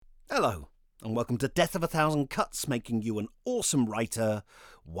Hello, and welcome to Death of a Thousand Cuts, making you an awesome writer,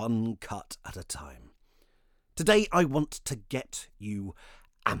 one cut at a time. Today I want to get you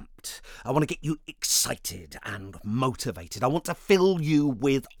amped. I want to get you excited and motivated. I want to fill you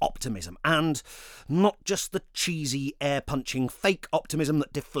with optimism, and not just the cheesy, air-punching, fake optimism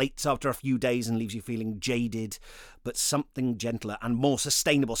that deflates after a few days and leaves you feeling jaded, but something gentler and more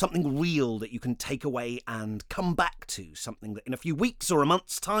sustainable, something real that you can take away and come back to, something that in a few weeks or a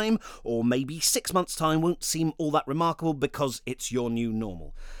month's time, or maybe 6 months' time, won't seem all that remarkable because it's your new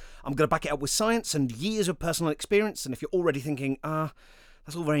normal. I'm going to back it up with science and years of personal experience, and if you're already thinking,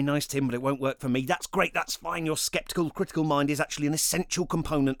 that's all very nice, Tim, but it won't work for me, that's great, that's fine. Your sceptical, critical mind is actually an essential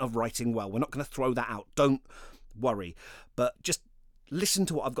component of writing well. We're not going to throw that out. Don't worry. But just listen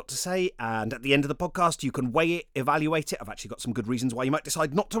to what I've got to say, and at the end of the podcast, you can weigh it, evaluate it. I've actually got some good reasons why you might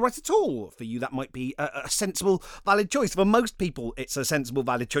decide not to write at all. For you, that might be a sensible, valid choice. For most people, it's a sensible,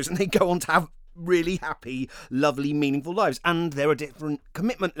 valid choice, and they go on to have really happy, lovely, meaningful lives. And there are different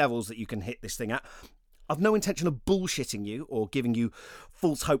commitment levels that you can hit this thing at. I've no intention of bullshitting you or giving you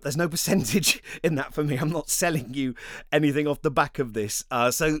false hope. There's no percentage in that for me. I'm not selling you anything off the back of this.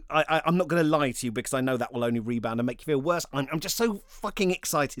 So I'm not going to lie to you because I know that will only rebound and make you feel worse. I'm just so fucking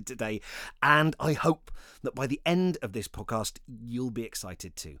excited today. And I hope that by the end of this podcast, you'll be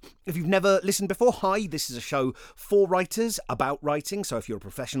excited too. If you've never listened before, hi, this is a show for writers about writing. So if you're a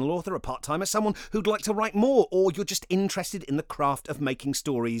professional author, a part-timer, someone who'd like to write more, or you're just interested in the craft of making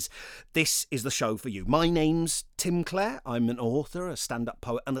stories, this is the show for you. My name's Tim Clare. I'm an author, a stand-up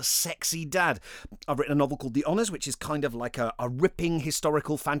poet, and a sexy dad. I've written a novel called The Honours, which is kind of like a ripping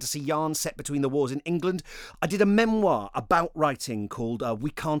historical fantasy yarn set between the wars in England. I did a memoir about writing called We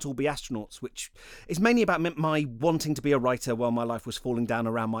Can't All Be Astronauts, which is mainly about my wanting to be a writer while my life was falling down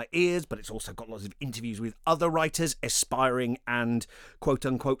around my ears, but it's also got lots of interviews with other writers, aspiring and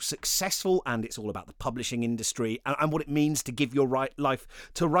quote-unquote successful, and it's all about the publishing industry and what it means to give your life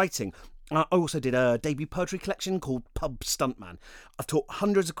to writing. I also did a debut poetry collection called Pub Stuntman. I've taught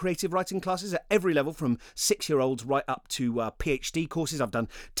hundreds of creative writing classes at every level, from 6-year-olds right up to PhD courses. I've done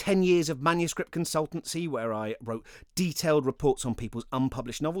 10 years of manuscript consultancy where I wrote detailed reports on people's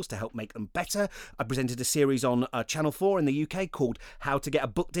unpublished novels to help make them better. I presented a series on Channel 4 in the UK called How to Get a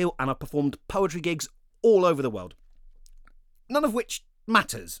Book Deal, and I performed poetry gigs all over the world. None of which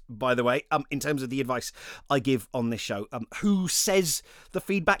matters, by the way, in terms of the advice I give on this show. Who says the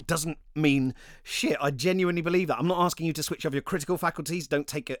feedback doesn't mean shit. I genuinely believe that. I'm not asking you to switch off your critical faculties. Don't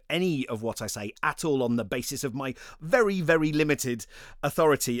take any of what I say at all on the basis of my very, very limited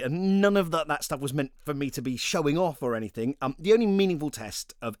authority, and none of that stuff was meant for me to be showing off or anything. The only meaningful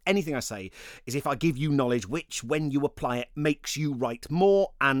test of anything I say is if I give you knowledge which, when you apply it, makes you write more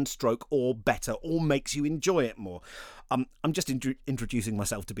and stroke or better, or makes you enjoy it more. I'm just introducing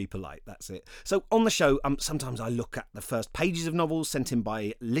myself to be polite, that's it. So on the show, sometimes I look at the first pages of novels sent in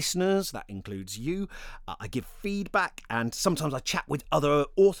by listeners, that includes you. I give feedback, and sometimes I chat with other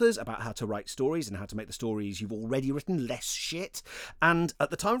authors about how to write stories and how to make the stories you've already written less shit. And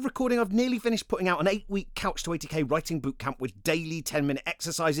at the time of recording, I've nearly finished putting out an 8-week Couch to 80k writing bootcamp with daily 10-minute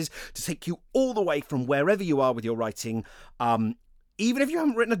exercises to take you all the way from wherever you are with your writing, even if you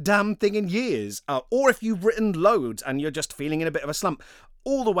haven't written a damn thing in years, or if you've written loads and you're just feeling in a bit of a slump,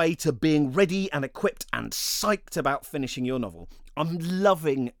 all the way to being ready and equipped and psyched about finishing your novel. I'm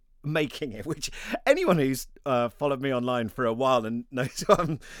loving making it, which anyone who's followed me online for a while and knows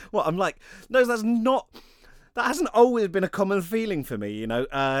what I'm like, knows that hasn't always been a common feeling for me, you know.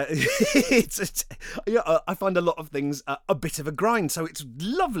 I find a lot of things a bit of a grind, so it's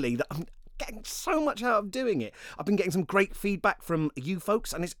lovely that I'm getting so much out of doing it. I've been getting some great feedback from you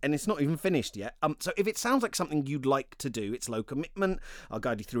folks, and it's not even finished yet. So if it sounds like something you'd like to do, it's low commitment. I'll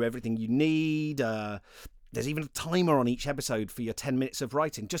guide you through everything you need. There's even a timer on each episode for your 10 minutes of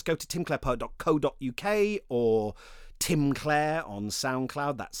writing. Just go to timclarepoet.co.uk or Tim Clare on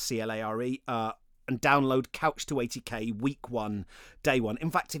SoundCloud, that's CLARE, and download Couch to 80k Week 1, Day 1.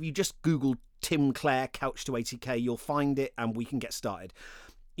 In fact, if you just Google Tim Clare Couch to 80k, you'll find it, and we can get started.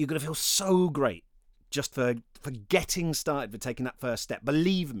 You're going to feel so great just for getting started, for taking that first step.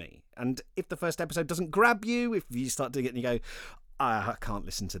 Believe me. And if the first episode doesn't grab you, if you start doing it and you go, I can't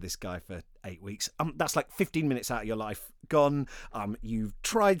listen to this guy for 8 weeks, that's like 15 minutes out of your life gone. You've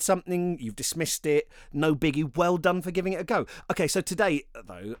tried something, you've dismissed it, no biggie, well done for giving it a go. Okay, so today,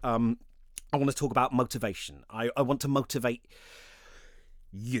 though, I want to talk about motivation. I want to motivate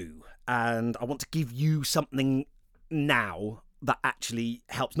you, and I want to give you something now that actually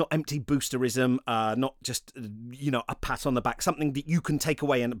helps. Not empty boosterism, not just, a pat on the back, something that you can take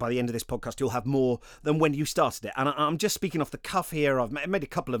away, and by the end of this podcast you'll have more than when you started it. And I'm just speaking off the cuff here. I've made a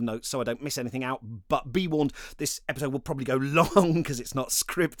couple of notes so I don't miss anything out, but be warned, this episode will probably go long because it's not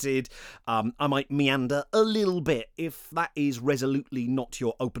scripted. I might meander a little bit. If that is resolutely not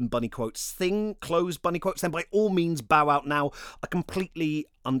your open bunny quotes thing, closed bunny quotes, then by all means bow out now. I completely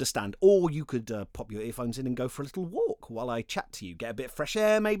understand. Or you could pop your earphones in and go for a little walk while I chat to you. Get a bit of fresh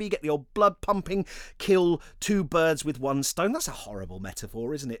air, maybe get the old blood pumping. Kill two birds with one stone. That's a horrible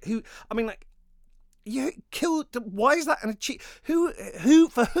metaphor, isn't it? You kill. Why is that an achievement? Who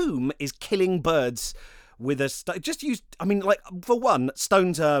for whom is killing birds with a stone? Just use. For one,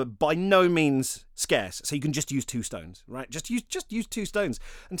 stones are by no means scarce, so you can just use two stones, right? Just use two stones.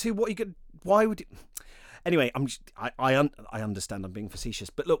 And two, what you could. Why would it? Anyway, I understand I'm being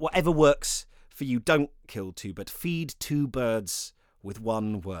facetious, but look, whatever works for you, don't kill two, but feed two birds with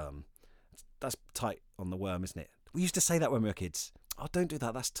one worm. That's tight on the worm, isn't it? We used to say that when we were kids. Oh, don't do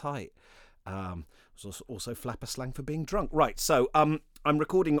that. That's tight. It was also flapper slang for being drunk. Right. So I'm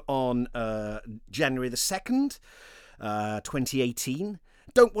recording on January the 2nd, 2018.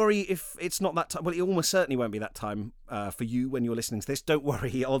 Don't worry if it's not that time. Well, it almost certainly won't be that time for you when you're listening to this. Don't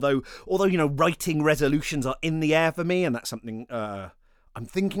worry. Although writing resolutions are in the air for me, and that's something I'm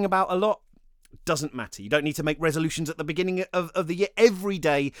thinking about a lot. Doesn't matter. You don't need to make resolutions at the beginning of the year. Every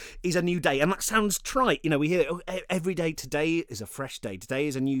day is a new day. And that sounds trite. We hear, every day, today is a fresh day. Today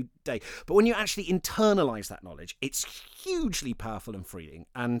is a new day. But when you actually internalise that knowledge, it's hugely powerful and freeing.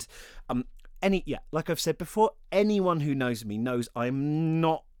 And like I've said before, anyone who knows me knows I'm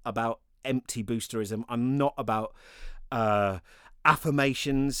not about empty boosterism. I'm not about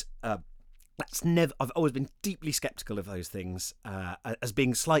affirmations. I've always been deeply skeptical of those things as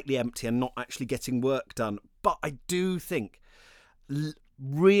being slightly empty and not actually getting work done. But I do think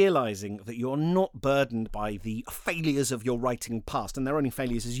realising that you're not burdened by the failures of your writing past, and they're only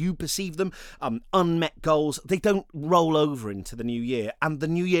failures as you perceive them, unmet goals, they don't roll over into the new year, and the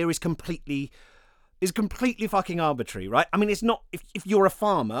new year is completely fucking arbitrary, right? It's not, if you're a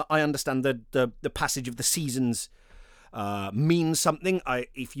farmer, I understand the passage of the seasons means something.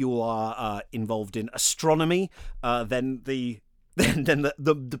 If you are involved in astronomy, then the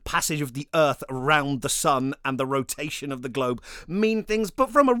passage of the Earth around the sun and the rotation of the globe mean things.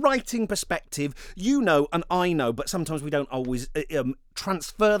 But from a writing perspective, and I know, but sometimes we don't always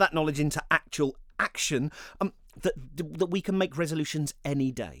transfer that knowledge into actual action. That we can make resolutions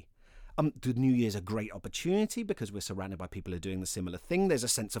any day. The New Year's a great opportunity because we're surrounded by people who are doing the similar thing. There's a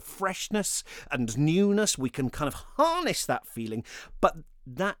sense of freshness and newness. We can kind of harness that feeling, but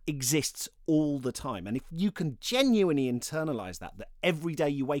that exists all the time. And if you can genuinely internalise that every day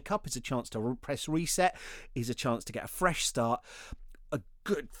you wake up is a chance to press reset, is a chance to get a fresh start,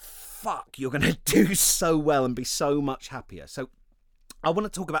 you're going to do so well and be so much happier. So I want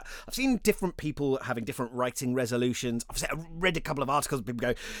to talk about, I've seen different people having different writing resolutions. I've read a couple of articles, people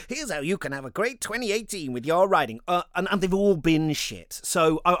go, here's how you can have a great 2018 with your writing. And they've all been shit.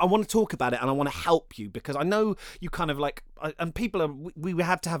 So I want to talk about it, and I want to help you, because I know you kind of like, and people are, we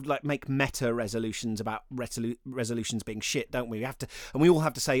have to have make meta resolutions about resolutions being shit, don't we? We have to, and we all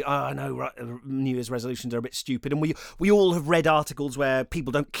have to say, I know New Year's resolutions are a bit stupid. And we all have read articles where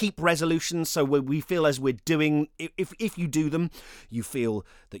people don't keep resolutions. So we feel as we're doing, if you do them, you feel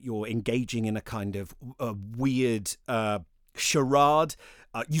that you're engaging in a kind of weird charade.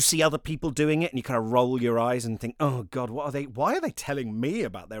 You see other people doing it and you kind of roll your eyes and think, oh God, why are they telling me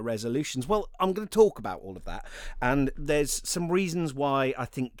about their resolutions? Well, I'm going to talk about all of that. And there's some reasons why I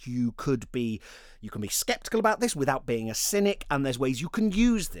think you can be skeptical about this without being a cynic. And there's ways you can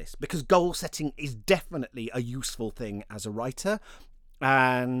use this, because goal setting is definitely a useful thing as a writer.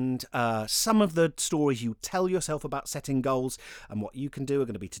 And some of the stories you tell yourself about setting goals and what you can do are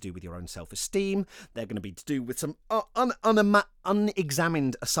going to be to do with your own self-esteem. They're going to be to do with some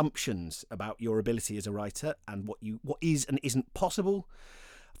unexamined assumptions about your ability as a writer and what is and isn't possible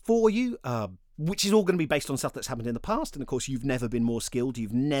for you, which is all going to be based on stuff that's happened in the past. And of course, you've never been more skilled.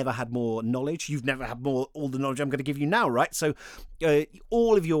 You've never had more knowledge. You've never had all the knowledge I'm going to give you now, right? So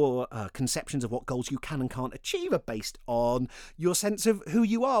all of your conceptions of what goals you can and can't achieve are based on your sense of who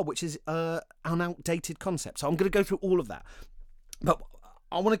you are, which is an outdated concept. So I'm going to go through all of that. But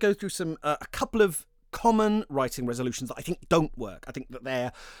I want to go through a couple of common writing resolutions that I think don't work. I think that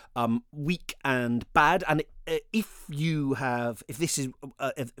they're weak and bad. And if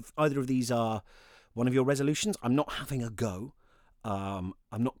either of these are one of your resolutions, I'm not having a go. I'm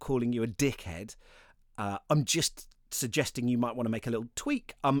not calling you a dickhead. I'm just suggesting you might want to make a little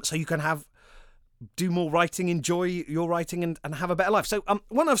tweak. So you can have do more writing, enjoy your writing, and have a better life. So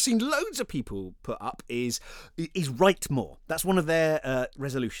one I've seen loads of people put up is write more. That's one of their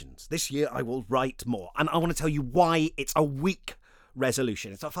resolutions. This year I will write more. And I want to tell you why it's a weak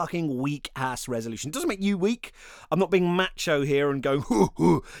resolution. It's a fucking weak-ass resolution. It doesn't make you weak. I'm not being macho here and going,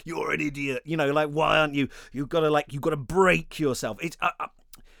 you're an idiot. You know, like, why aren't you? You've got to break yourself. It's...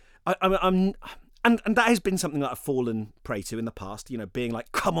 And that has been something that I've fallen prey to in the past, you know, being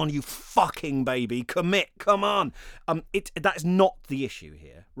like, come on, you fucking baby, commit, come on. That is not the issue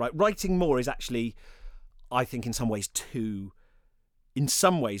here, right? Writing more is actually, I think, in some ways too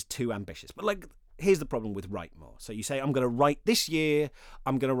ambitious. But, like, here's the problem with write more. So you say, I'm going to write this year,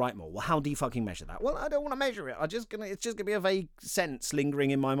 I'm going to write more. Well, how do you fucking measure that? Well, I don't want to measure it. It's just going to be a vague sense lingering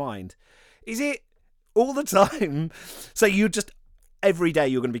in my mind. Is it all the time? So you just... Every day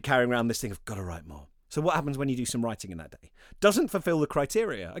you're going to be carrying around this thing of, got to write more. So what happens when you do some writing in that day? Doesn't fulfill the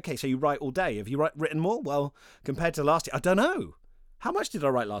criteria. Okay, so you write all day. Have you written more? Well, compared to last year, I don't know. How much did I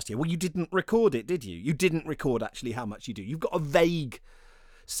write last year? Well, you didn't record it, did you? You didn't record actually how much you do. You've got a vague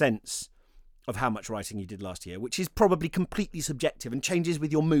sense of how much writing you did last year, which is probably completely subjective and changes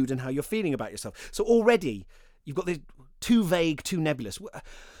with your mood and how you're feeling about yourself. So already you've got this too vague, too nebulous.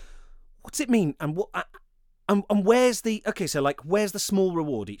 What's it mean? And what... And where's the small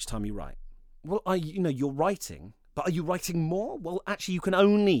reward each time you write? Well, you're writing, but are you writing more? Well, actually, you can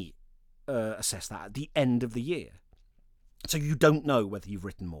only assess that at the end of the year. So you don't know whether you've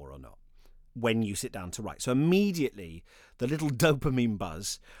written more or not when you sit down to write. So immediately, the little dopamine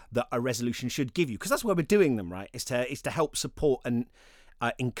buzz that a resolution should give you, because that's why we're doing them, right? Is to help support and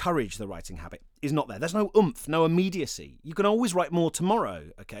encourage the writing habit, is not there. There's no oomph, no immediacy. You can always write more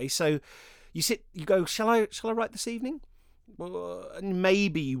tomorrow, okay? So... you go, shall I write this evening? Well, and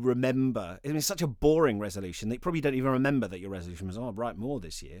maybe you remember. I mean, it's such a boring resolution that you probably don't even remember that your resolution was, I'll write more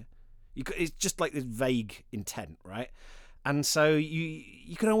this year. It's just like this vague intent, right? And so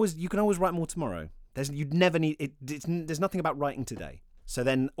you can always write more tomorrow. There's nothing about writing today. So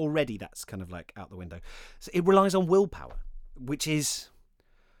then already that's kind of like out the window. So it relies on willpower, which is...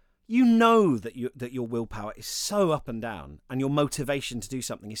 You know that your willpower is so up and down, and your motivation to do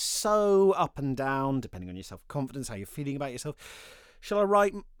something is so up and down, depending on your self-confidence, how you're feeling about yourself. Shall I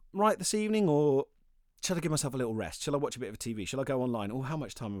write this evening, or shall I give myself a little rest? Shall I watch a bit of TV? Shall I go online? Or how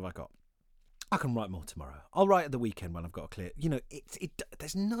much time have I got? I can write more tomorrow. I'll write at the weekend when I've got a clear... You know,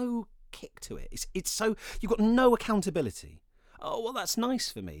 there's no kick to it. It's so... You've got no accountability. Oh, well, that's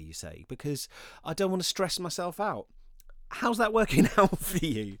nice for me, you say, because I don't want to stress myself out. How's that working out for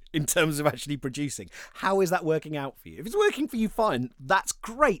you in terms of actually producing? How is that working out for you? If it's working for you, fine. That's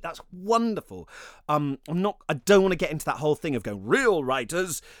great. That's wonderful. I don't want to get into that whole thing of going, real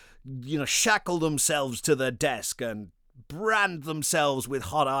writers, shackle themselves to their desk and brand themselves with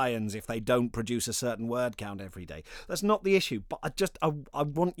hot irons if they don't produce a certain word count every day. That's not the issue. But I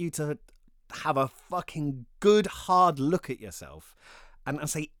want you to have a fucking good hard look at yourself and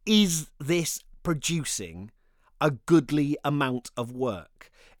say, is this producing a goodly amount of work?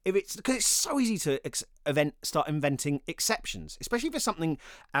 Because it's so easy to start inventing exceptions, especially for something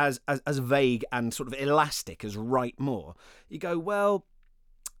as vague and sort of elastic as write more. You go, well,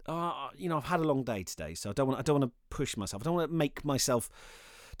 I've had a long day today, so I don't want to push myself. I don't want to make myself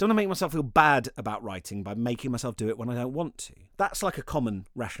feel bad about writing by making myself do it when I don't want to. That's like a common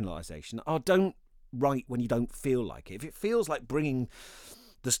rationalisation. Don't write when you don't feel like it. If it feels like bringing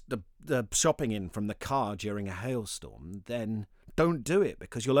the shopping in from the car during a hailstorm, then don't do it,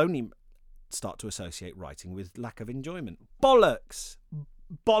 because you'll only start to associate writing with lack of enjoyment. Bollocks.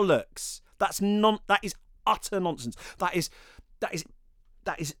 That is utter nonsense. That is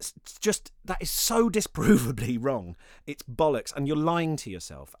so disprovably wrong. It's bollocks, and you're lying to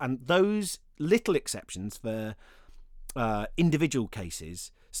yourself. And those little exceptions for individual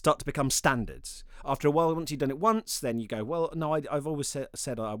cases start to become standards. After a while, once you've done it once, then you go, well, no, I've always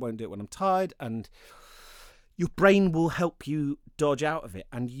said I won't do it when I'm tired, and your brain will help you dodge out of it,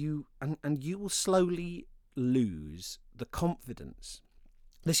 and you will slowly lose the confidence.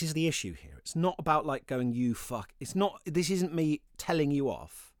 This is the issue here. It's not about like going, you fuck. This isn't me telling you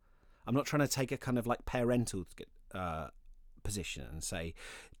off. I'm not trying to take a kind of like parental position and say,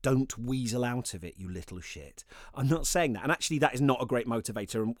 don't weasel out of it, you little shit. I'm not saying that. And actually that is not a great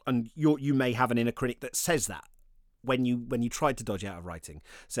motivator. And you may have an inner critic that says that when you try to dodge out of writing,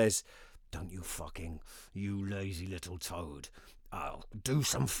 says, don't you lazy little toad. Do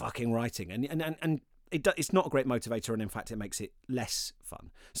some fucking writing. And it's not a great motivator, and in fact it makes it less fun.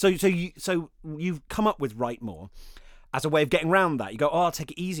 So you've come up with write more as a way of getting around that. You go, I'll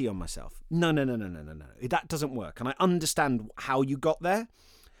take it easy on myself. No. That doesn't work. And I understand how you got there.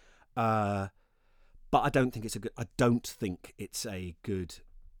 but I don't think it's a good.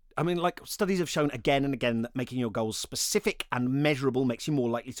 I mean, like, studies have shown again and again that making your goals specific and measurable makes you more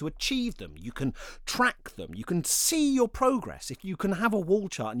likely to achieve them. You can track them. You can see your progress. If you can have a wall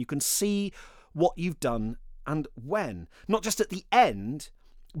chart and you can see what you've done and when, not just at the end,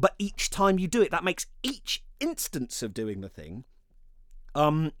 but each time you do it, that makes each instance of doing the thing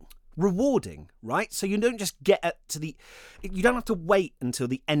rewarding, right? So you don't just you don't have to wait until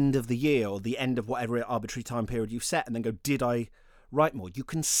the end of the year or the end of whatever arbitrary time period you've set and then go, did I write more? You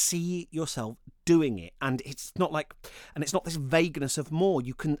can see yourself doing it, and it's not this vagueness of more.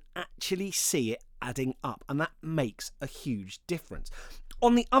 You can actually see it adding up, and that makes a huge difference.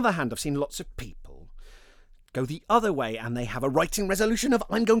 On the other hand, I've seen lots of people go the other way, and they have a writing resolution of,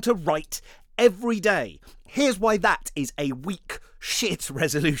 I'm going to write every day. Here's why that is a weak shit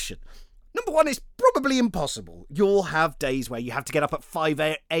resolution. Number one, it's probably impossible. You'll have days where you have to get up at 5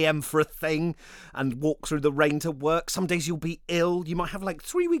 a.m. for a thing and walk through the rain to work. Some days you'll be ill. You might have like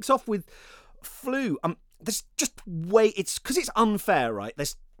 3 weeks off with flu. There's just it's because it's unfair, right?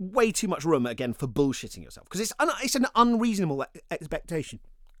 There's way too much room, again, for bullshitting yourself, because it's an unreasonable expectation.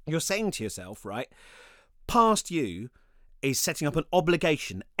 You're saying to yourself, right, past you is setting up an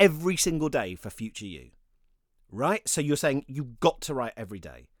obligation every single day for future you, right? So you're saying you've got to write every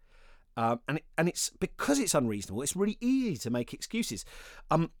day. And it's because it's unreasonable, it's really easy to make excuses.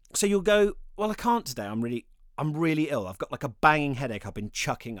 So you'll go, well, I can't today. I'm really ill. I've got like a banging headache. I've been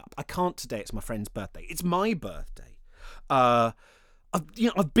chucking up. I can't today. It's my friend's birthday. It's my birthday. I've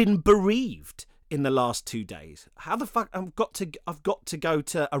been bereaved in the last 2 days. How the fuck I've got to go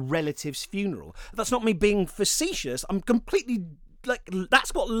to a relative's funeral. That's not me being facetious. I'm completely like,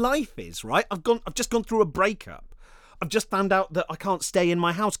 that's what life is, right? I've just gone through a breakup. I've just found out that I can't stay in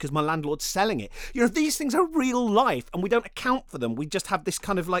my house because my landlord's selling it. You know, these things are real life and we don't account for them. We just have this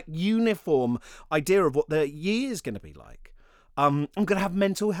kind of like uniform idea of what the year's going to be like. I'm going to have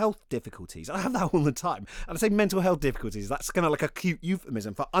mental health difficulties. I have that all the time. And I say mental health difficulties, that's kind of like a cute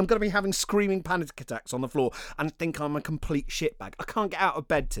euphemism for I'm going to be having screaming panic attacks on the floor and think I'm a complete shitbag. I can't get out of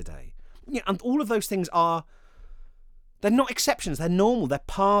bed today. Yeah, and all of those things they're not exceptions, they're normal, they're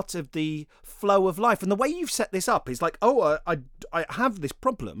part of the flow of life. And the way you've set this up is like, I have this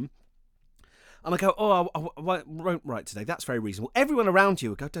problem, and I go, I won't write today, that's very reasonable. Everyone around you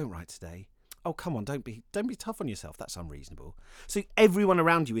will go, don't write today. Oh, come on, don't be tough on yourself, that's unreasonable. So everyone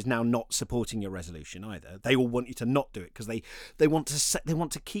around you is now not supporting your resolution either. They all want you to not do it because they want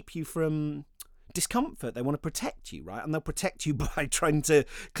to keep you from discomfort. They want to protect you, right? And they'll protect you by trying to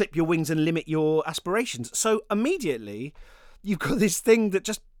clip your wings and limit your aspirations. So immediately you've got this thing that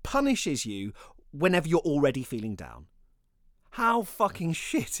just punishes you whenever you're already feeling down. How fucking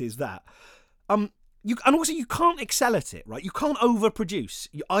shit is that? And also you can't excel at it, right? You can't overproduce.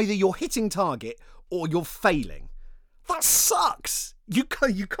 Either you're hitting target or you're failing. That sucks. You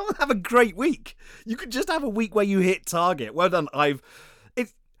can't have a great week. You could just have a week where you hit target. Well done.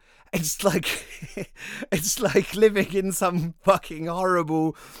 It's like living in some fucking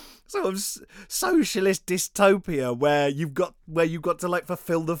horrible sort of socialist dystopia where you've got to like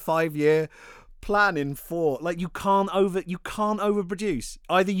fulfill the 5-year plan in 4. Like you can't overproduce.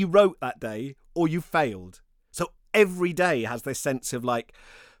 Either you wrote that day or you failed. So every day has this sense of like,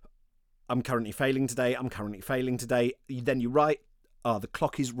 I'm currently failing today. Then you write, the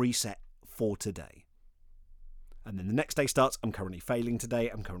clock is reset for today. And then the next day starts, I'm currently failing today.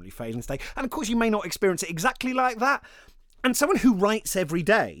 And of course, you may not experience it exactly like that. And someone who writes every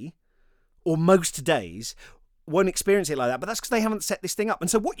day, or most days, won't experience it like that. But that's because they haven't set this thing up. And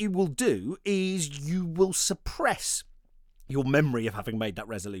so what you will do is you will suppress your memory of having made that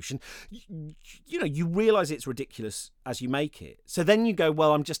resolution. You realise it's ridiculous as you make it. So then you go,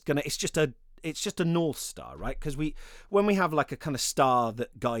 well, it's just a North Star, right? Because when we have like a kind of star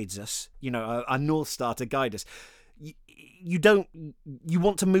that guides us, a North Star to guide us, you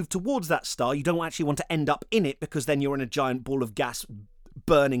want to move towards that star. You don't actually want to end up in it because then you're in a giant ball of gas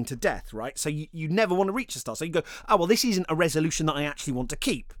burning to death, right? So you never want to reach the star. So you go, oh, well, this isn't a resolution that I actually want to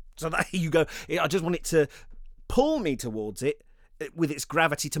keep. So that you go, I just want it to pull me towards it with its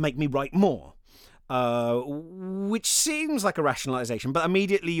gravity to make me write more. Which seems like a rationalization, but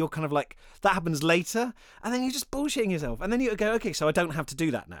immediately you're kind of like, that happens later, and then you're just bullshitting yourself. And then you go, okay, so I don't have to do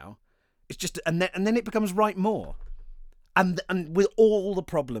that now. It's just, and then it becomes write more. And with all the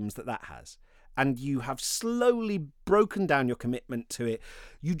problems that has. And you have slowly broken down your commitment to it.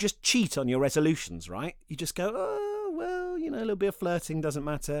 You just cheat on your resolutions, right? You just go, oh, well, a little bit of flirting doesn't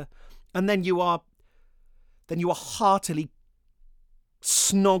matter. And then you are heartily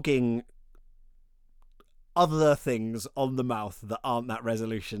snogging other things on the mouth that aren't that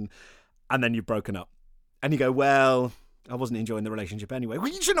resolution, and then you've broken up. And you go, well, I wasn't enjoying the relationship anyway. Well,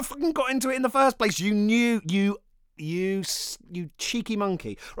 you shouldn't have fucking got into it in the first place. You knew, you cheeky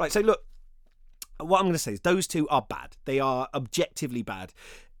monkey. Right, so look, what I'm going to say is those two are bad. They are objectively bad.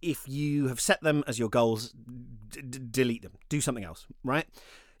 If you have set them as your goals, delete them. Do something else, right?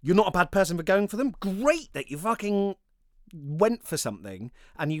 You're not a bad person for going for them. Great that you fucking went for something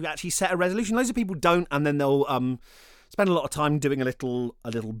and you actually set a resolution. Loads of people don't, and then they'll spend a lot of time doing a little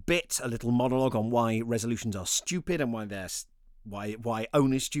monologue on why resolutions are stupid and why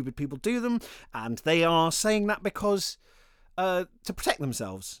only stupid people do them, and they are saying that because to protect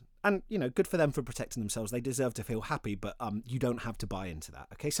themselves. And, you know, good for them for protecting themselves. They deserve to feel happy, but you don't have to buy into that.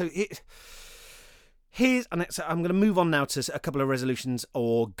 Okay, so I'm going to move on now to a couple of resolutions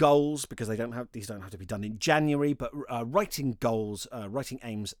or goals, because these don't have to be done in January, but writing goals, writing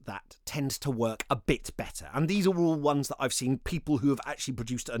aims that tend to work a bit better. And these are all ones that I've seen people who have actually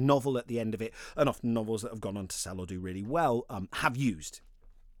produced a novel at the end of it, and often novels that have gone on to sell or do really well, have used.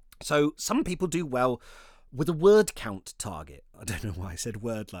 So some people do well with a word count target. I don't know why I said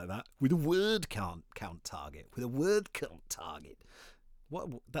word like that. With a word count target. With a word count target. What?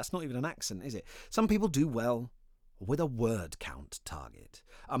 That's not even an accent, is it? Some people do well with a word count target.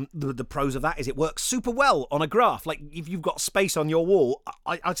 The pros of that is it works super well on a graph. Like if you've got space on your wall,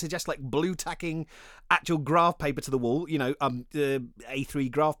 I'd suggest like blue tacking actual graph paper to the wall. You know, A3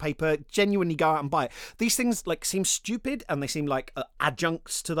 graph paper. Genuinely go out and buy it. These things like seem stupid and they seem like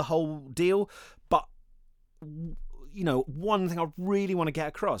adjuncts to the whole deal, but you know, one thing I really want to get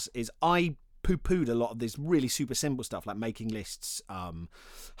across is I poo-pooed a lot of this really super simple stuff like making lists,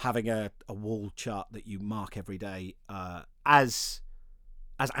 having a wall chart that you mark every day as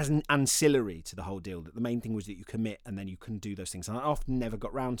an ancillary to the whole deal. That the main thing was that you commit and then you can do those things, and I often never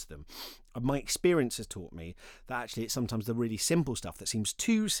got round to them. My experience has taught me that actually it's sometimes the really simple stuff that seems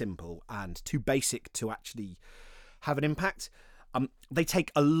too simple and too basic to actually have an impact. They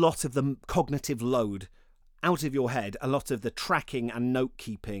take a lot of the cognitive load out of your head, a lot of the tracking and note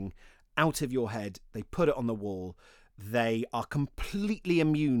keeping out of your head. They put it on the wall. They are completely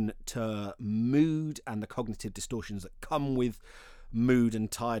immune to mood and the cognitive distortions that come with mood and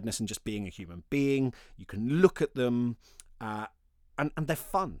tiredness and just being a human being. You can look at them and they're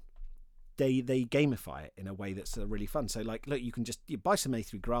fun. They gamify it in a way that's really fun. So like, look, you buy some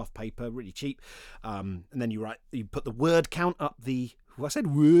A3 graph paper, really cheap, and then you put the word count up I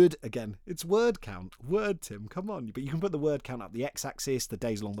said word again. It's word count. Word, Tim. Come on. But you can put the word count up the x-axis, the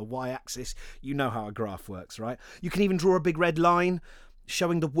days along the y-axis. You know how a graph works, right? You can even draw a big red line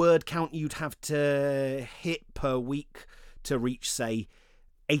showing the word count you'd have to hit per week to reach, say,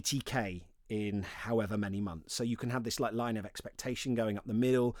 80k in however many months. So you can have this like line of expectation going up the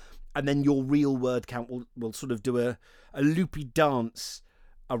middle, and then your real word count will sort of do a loopy dance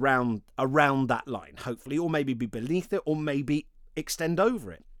around that line, hopefully, or maybe be beneath it, or maybe extend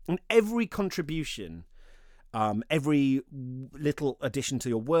over it. And every contribution, every little addition to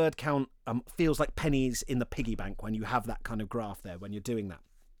your word count feels like pennies in the piggy bank when you have that kind of graph there. When you're doing that,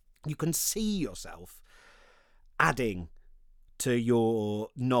 you can see yourself adding to your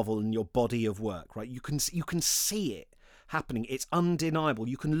novel and your body of work, right? You can see it happening. It's undeniable.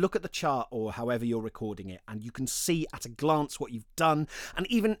 You can look at the chart or however you're recording it, and you can see at a glance what you've done. And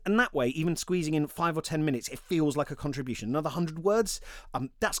even in that way, even squeezing in 5 or 10 minutes, it feels like a contribution. Another 100 words,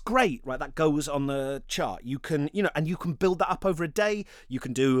 that's great, right? That goes on the chart. You can, and you can build that up over a day. You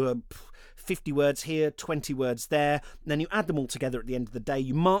can do 50 words here, 20 words there. And then you add them all together at the end of the day.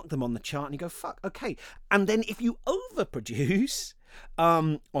 You mark them on the chart and you go, fuck, okay. And then if you overproduce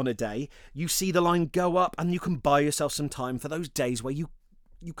on a day, you see the line go up, and you can buy yourself some time for those days where you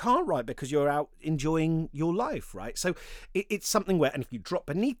can't write because you're out enjoying your life, right? So it's something where, and if you drop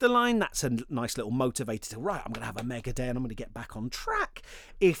beneath the line, that's a nice little motivator to, right, I'm going to have a mega day and I'm going to get back on track.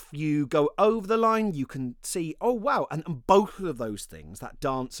 If you go over the line, you can see, oh wow, and both of those things, that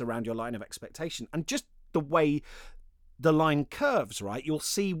dance around your line of expectation and just the way the line curves, right? You'll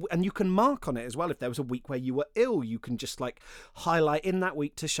see, and you can mark on it as well. If there was a week where you were ill, you can just like highlight in that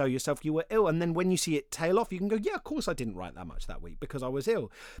week to show yourself you were ill. And then when you see it tail off, you can go, yeah, of course I didn't write that much that week because I was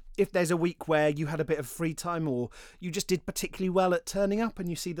ill. If there's a week where you had a bit of free time or you just did particularly well at turning up and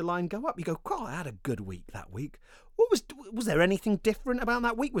you see the line go up, you go, God, I had a good week that week. Was there anything different about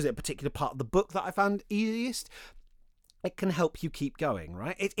that week? Was it a particular part of the book that I found easiest? It can help you keep going,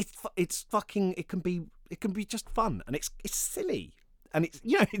 right? It's fucking, it can be just fun, and it's silly, and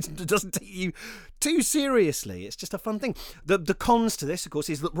it doesn't take you too seriously. It's just a fun thing. The cons to this, of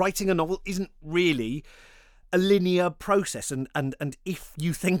course, is that writing a novel isn't really a linear process, and if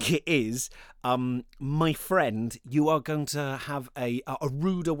you think it is, my friend, you are going to have a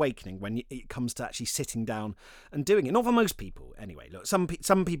rude awakening when it comes to actually sitting down and doing it. Not for most people, anyway. Look,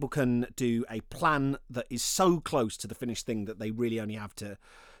 some people can do a plan that is so close to the finished thing that they really only have to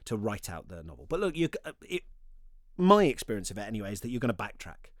write out the novel. But look, my experience of it anyway is that you're going to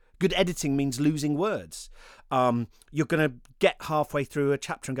backtrack. Good editing means losing words. You're going to get halfway through a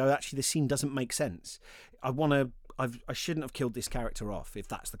chapter and go, actually, this scene doesn't make sense. I shouldn't have killed this character off, if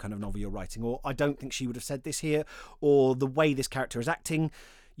that's the kind of novel you're writing, or I don't think she would have said this here, or the way this character is acting.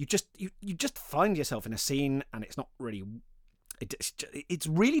 You just find yourself in a scene, and it's not really. It's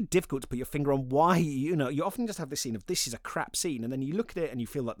really difficult to put your finger on why. You often just have this scene of, this is a crap scene, and then you look at it and you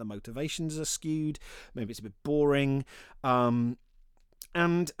feel like the motivations are skewed. Maybe it's a bit boring. And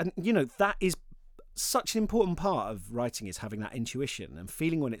that is such an important part of writing, is having that intuition and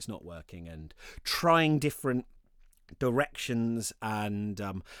feeling when it's not working, and trying different directions, and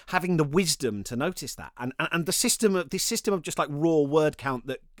having the wisdom to notice that, and this system of just like raw word count,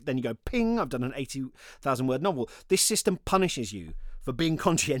 that then you go, ping, I've done an 80,000 word novel. This system punishes you for being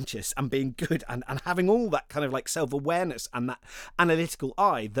conscientious and being good, and having all that kind of like self-awareness and that analytical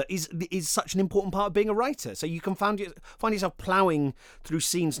eye that is such an important part of being a writer. So you can find yourself ploughing through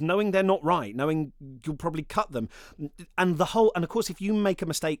scenes knowing they're not right, knowing you'll probably cut them, and of course, if you make a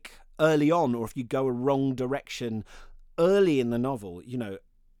mistake early on, or if you go a wrong direction early in the novel,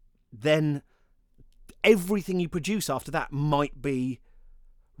 then everything you produce after that might be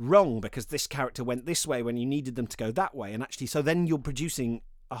wrong, because this character went this way when you needed them to go that way, and actually, so then you're producing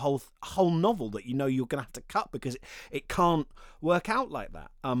a whole novel that you're going to have to cut, because it can't work out like that.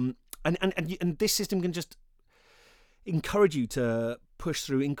 And this system can just encourage you to push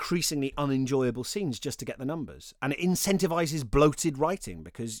through increasingly unenjoyable scenes just to get the numbers, and it incentivizes bloated writing,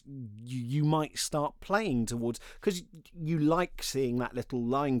 because you might start playing towards, because you like seeing that little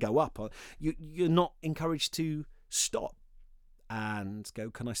line go up, or you're not encouraged to stop and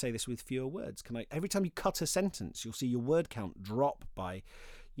go, can I say this with fewer words? Every time you cut a sentence, you'll see your word count drop by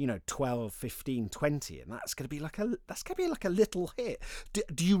 12, 15, 20, and that's going to be like a little hit.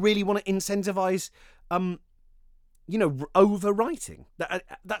 Do you really want to incentivize overwriting?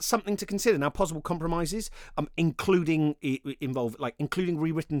 That's something to consider. Now, possible compromises, including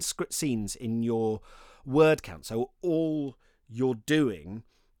rewritten script scenes in your word count. So all you're doing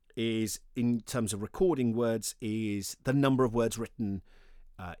is, in terms of recording words, is the number of words written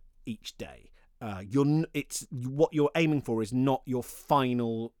each day. What you're aiming for is not your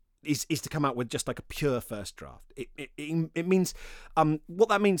final. Is to come out with just like a pure first draft. It means what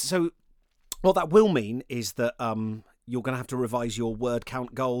that means. So what that will mean is that you're going to have to revise your word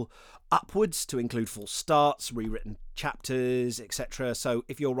count goal upwards to include full starts, rewritten chapters, etc. So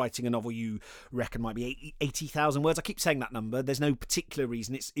if you're writing a novel you reckon might be 80,000 words, I keep saying that number, there's no particular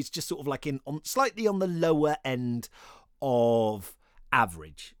reason. It's just sort of like slightly on the lower end of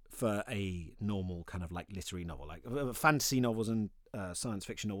average for a normal kind of like literary novel. Like fantasy novels and science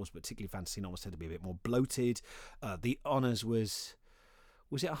fiction novels, but particularly fantasy novels, tend to be a bit more bloated. The honours was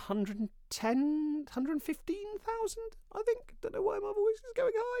it 115,000? I think. Don't know why my voice is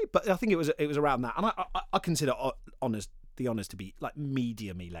going high, but I think it was around that. And I consider the honours to be like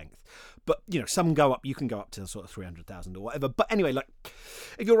medium-y length. But some go up. You can go up to sort of 300,000 or whatever. But anyway, like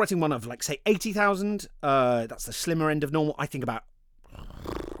if you're writing one of like say 80,000, that's the slimmer end of normal. I think about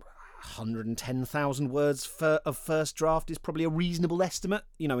 110,000 words of first draft is probably a reasonable estimate,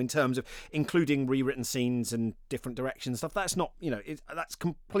 in terms of including rewritten scenes and different directions stuff. That's not, that's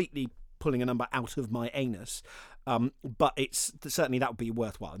completely pulling a number out of my anus. But it's certainly, that would be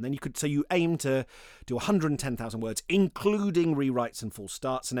worthwhile. And then you aim to do 110,000 words, including rewrites and full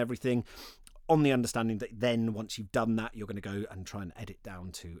starts and everything, on the understanding that then once you've done that, you're going to go and try and edit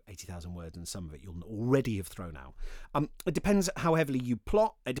down to 80,000 words, and some of it you'll already have thrown out. It depends how heavily you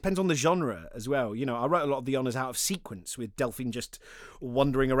plot. It depends on the genre as well. I wrote a lot of the honours out of sequence, with Delphine just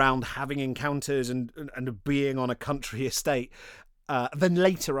wandering around, having encounters and being on a country estate. Then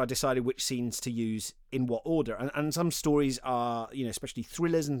later I decided which scenes to use in what order. And some stories are, especially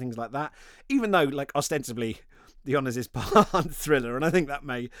thrillers and things like that, even though like ostensibly the honours is part thriller, and I think that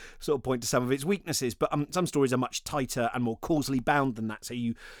may sort of point to some of its weaknesses, but some stories are much tighter and more causally bound than that, so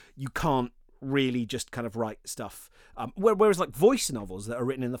you can't really just kind of write stuff. Whereas like voice novels that are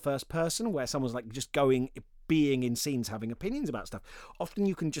written in the first person, where someone's like just being in scenes, having opinions about stuff, often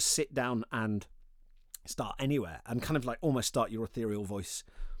you can just sit down and start anywhere and kind of like almost start your ethereal voice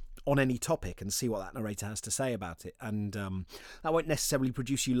on any topic and see what that narrator has to say about it. And that won't necessarily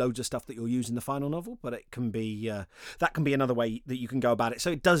produce you loads of stuff that you'll use in the final novel, but it can be that can be another way that you can go about it.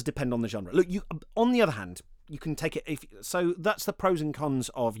 So it does depend on the genre. Look, you on the other hand, you can take it so that's the pros and cons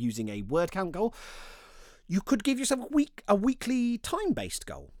of using a word count goal. You could give yourself a weekly time-based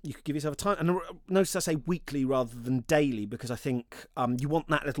goal. You could give yourself a time, and notice I say weekly rather than daily, because I think you want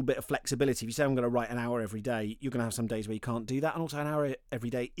that little bit of flexibility. If you say I'm going to write an hour every day, you're going to have some days where you can't do that, and also an hour every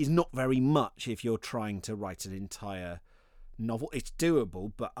day is not very much if you're trying to write an entire novel. It's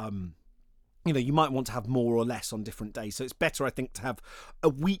doable, but you might want to have more or less on different days. So it's better, I think, to have a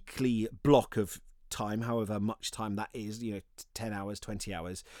weekly block of time, however much time that is, 10 hours, 20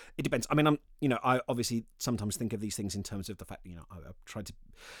 hours. It depends. I mean, I obviously sometimes think of these things in terms of the fact that,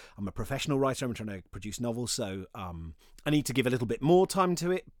 I'm a professional writer. I'm trying to produce novels. So I need to give a little bit more time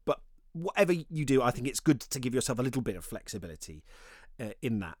to it. But whatever you do, I think it's good to give yourself a little bit of flexibility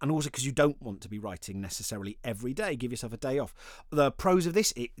in that. And also because you don't want to be writing necessarily every day, give yourself a day off. The pros of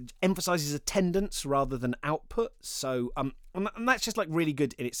this, it emphasizes attendance rather than output. So and that's just like really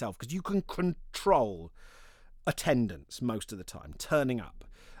good in itself, because you can control attendance most of the time, turning up.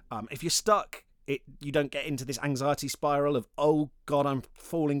 If you're stuck, you don't get into this anxiety spiral of, oh God, I'm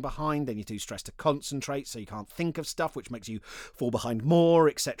falling behind. Then you're too stressed to concentrate, so you can't think of stuff, which makes you fall behind more,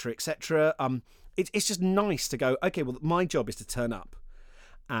 etc., etc. It's just nice to go, okay, well, my job is to turn up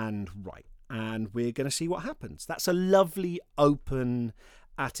and write, and we're going to see what happens. That's a lovely open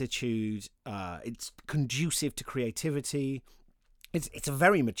attitude. It's conducive to creativity. It's a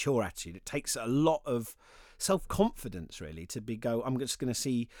very mature attitude. It takes a lot of self-confidence, really, to I'm just going to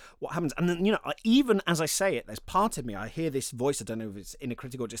see what happens. And then, even as I say it, there's part of me, I hear this voice, I don't know if it's inner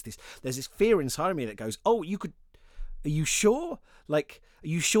critic or just this, there's this fear inside of me that goes, oh, are you sure? Like, are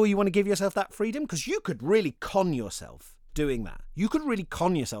you sure you want to give yourself that freedom? Because you could really con yourself doing that. You could really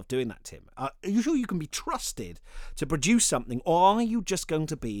con yourself doing that, Tim. Are you sure you can be trusted to produce something? Or are you just going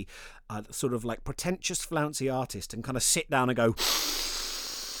to be a sort of like pretentious, flouncy artist and kind of sit down and go,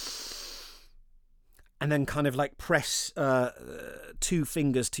 and then kind of like press 2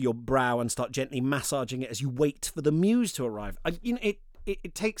 fingers to your brow and start gently massaging it as you wait for the muse to arrive?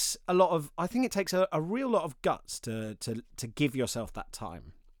 It takes a lot of, I think it takes a real lot of guts to give yourself that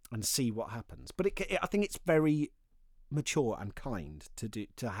time and see what happens. But I think it's very mature and kind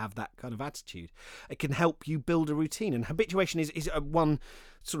to have that kind of attitude. It can help you build a routine, and habituation is one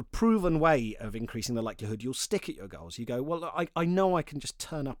sort of proven way of increasing the likelihood you'll stick at your goals. You go, well, I know I can just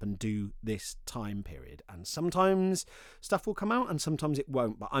turn up and do this time period, and sometimes stuff will come out and sometimes it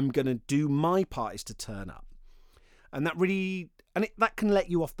won't, but I'm going to do my part is to turn up. And that really, that can let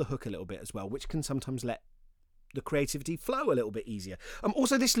you off the hook a little bit as well, which can sometimes let the creativity flow a little bit easier.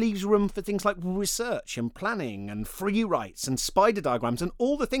 Also, this leaves room for things like research and planning and free writes and spider diagrams and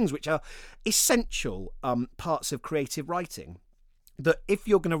all the things which are essential parts of creative writing. That if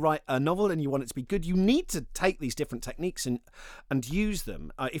you're going to write a novel and you want it to be good, you need to take these different techniques and use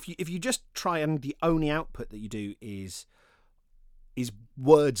them. If you just try and the only output that you do is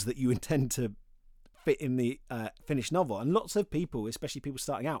words that you intend to fit in the finished novel, and lots of people, especially people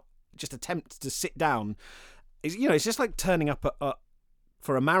starting out, just attempt to sit down. It's just like turning up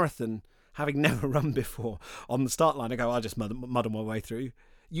for a marathon, having never run before, on the start line. I go, I'll just muddle my way through.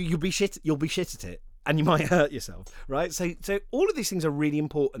 You'll be shit at it, and you might hurt yourself, right? So all of these things are really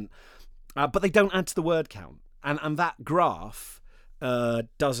important, but they don't add to the word count. And that graph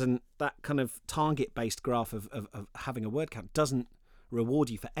doesn't, that kind of target-based graph of having a word count doesn't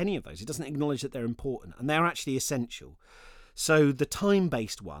reward you for any of those. It doesn't acknowledge that they're important, and they're actually essential. So the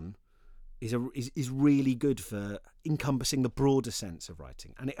time-based one is really good for encompassing the broader sense of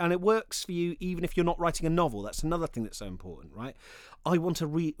writing, and it works for you even if you're not writing a novel. That's another thing that's so important, right?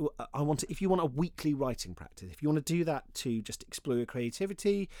 If you want a weekly writing practice, if you want to do that to just explore your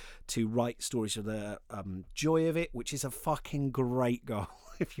creativity, to write stories for the joy of it, which is a fucking great goal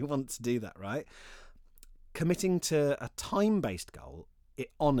if you want to do that, right? Committing to a time-based goal,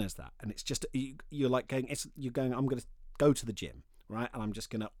 it honors that, and it's just you're going, I'm going to go to the gym, right? And I'm just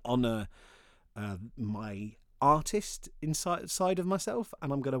going to honor my artist inside of myself,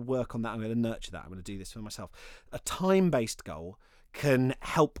 and I'm going to work on that. I'm going to nurture that. I'm going to do this for myself. A time-based goal can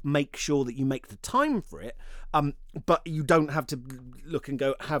help make sure that you make the time for it, but you don't have to look and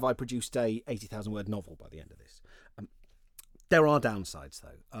go, have I produced a 80,000 word novel by the end of this? There are downsides,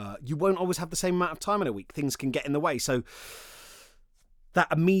 though. You won't always have the same amount of time in a week. Things can get in the way. So that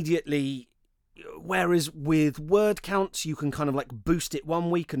immediately Whereas with word counts, you can kind of like boost it one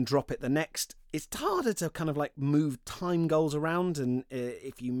week and drop it the next. It's harder to kind of like move time goals around, and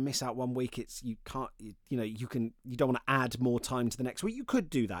if you miss out one week, you don't want to add more time to the next week. You could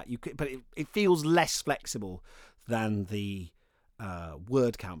do that, but it feels less flexible than the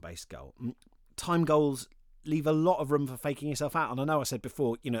word count based goal. Time goals leave a lot of room for faking yourself out, and I know I said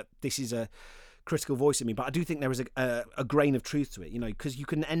before, this is a critical voice in me, but I do think there is a grain of truth to it, because you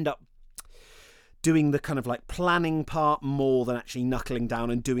can end up doing the kind of like planning part more than actually knuckling down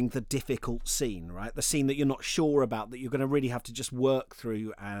and doing the difficult scene, right? The scene that you're not sure about, that you're going to really have to just work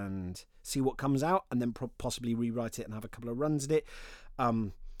through and see what comes out, and then possibly rewrite it and have a couple of runs at it.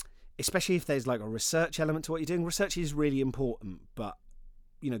 Especially if there's like a research element to what you're doing. Research is really important, but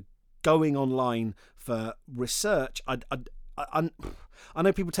going online for research, I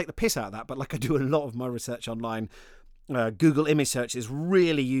know people take the piss out of that, but like I do a lot of my research online. Google image search is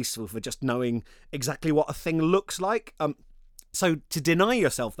really useful for just knowing exactly what a thing looks like. So to deny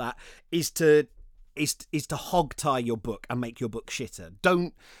yourself that is to hog-tie your book and make your book shitter.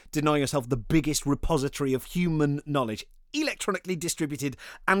 Don't deny yourself the biggest repository of human knowledge, electronically distributed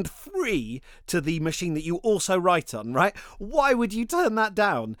and free to the machine that you also write on, right? Why would you turn that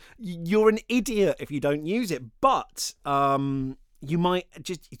down? You're an idiot if you don't use it, but you might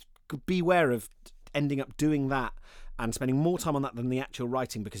just beware of ending up doing that and spending more time on that than the actual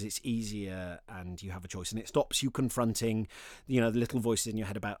writing, because it's easier and you have a choice, and it stops you confronting the little voices in your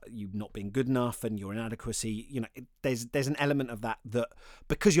head about you not being good enough and your inadequacy. There's an element of that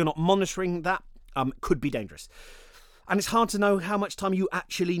because you're not monitoring that, could be dangerous. And it's hard to know how much time you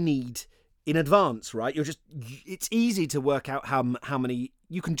actually need in advance, right? It's easy to work out how many,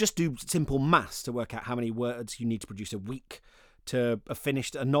 you can just do simple maths to work out how many words you need to produce a week to have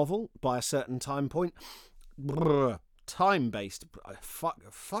finished a novel by a certain time point. Time-based,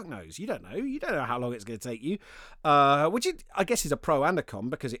 fuck knows. You don't know how long it's going to take you, which I guess is a pro and a con,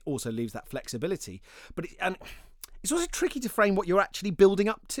 because it also leaves that flexibility. But it's also tricky to frame what you're actually building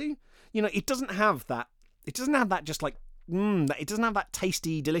up to. It doesn't have that just like it doesn't have that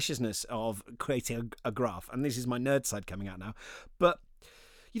tasty deliciousness of creating a graph. And this is my nerd side coming out now, but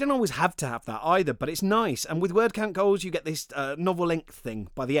you don't always have to have that either, but it's nice. And with word count goals, you get this novel length thing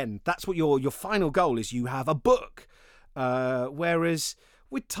by the end. That's what your final goal is. You have a book. Whereas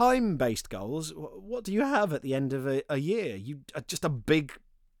with time-based goals, what do you have at the end of a year? Just a big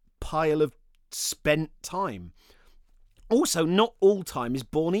pile of spent time. Also, not all time is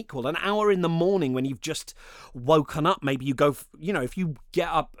born equal. An hour in the morning when you've just woken up, maybe you go, if you get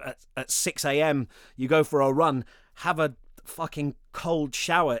up at 6 a.m., you go for a run, have a fucking cold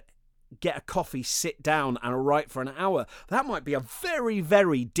shower, get a coffee, sit down and write for an hour. That might be a very,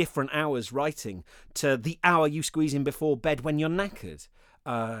 very different hours writing to the hour you squeeze in before bed when you're knackered.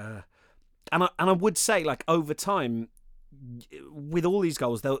 And I would say, like, over time, with all these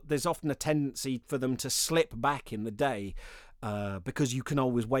goals, there's often a tendency for them to slip back in the day, because you can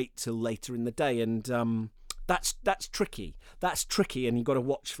always wait till later in the day, and that's tricky. That's tricky, and you've got to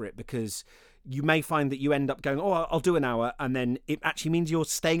watch for it, because you may find that you end up going, I'll do an hour, and then it actually means you're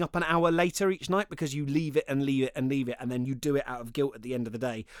staying up an hour later each night because you leave it, and then you do it out of guilt at the end of the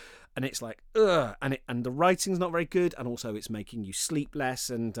day, and it's like, ugh, and the writing's not very good, and also it's making you sleep less,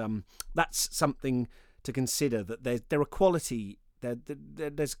 and that's something to consider, that there are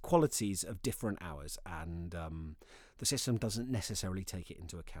there's qualities of different hours, and the system doesn't necessarily take it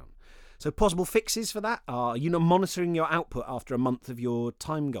into account. So possible fixes for that are, monitoring your output after a month of your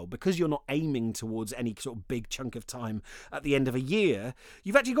time goal. Because you're not aiming towards any sort of big chunk of time at the end of a year,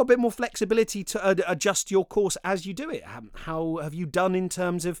 you've actually got a bit more flexibility to adjust your course as you do it. How have you done in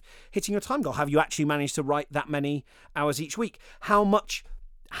terms of hitting your time goal? Have you actually managed to write that many hours each week? How much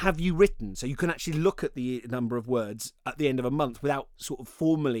have you written? So you can actually look at the number of words at the end of a month without sort of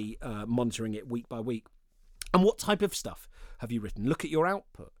formally monitoring it week by week. And what type of stuff have you written? Look at your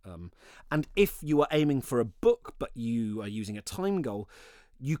output. And if you are aiming for a book, but you are using a time goal,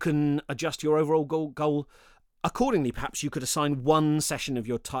 you can adjust your overall goal accordingly. Perhaps you could assign one session of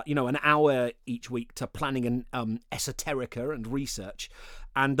your time, an hour each week to planning an esoterica and research,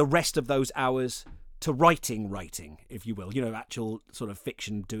 and the rest of those hours to writing, if you will, actual sort of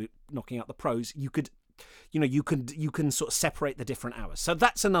fiction, knocking out the prose. You can sort of separate the different hours. So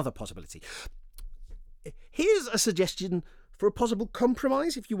that's another possibility. Here's a suggestion for a possible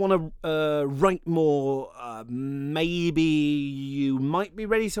compromise. If you want to write more, maybe you might be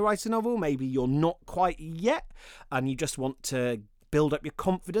ready to write a novel, maybe you're not quite yet, and you just want to build up your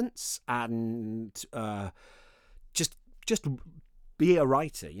confidence and just be a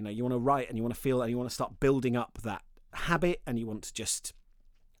writer. You want to write, and you want to feel, and you want to start building up that habit, and you want to just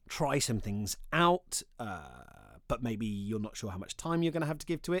try some things out, but maybe you're not sure how much time you're going to have to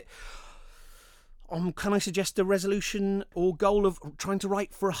give to it. Can I suggest a resolution or goal of trying to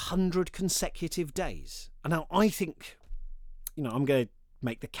write for 100 consecutive days? And now I think, I'm going to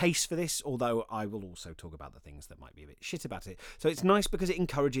make the case for this, although I will also talk about the things that might be a bit shit about it. So it's nice because it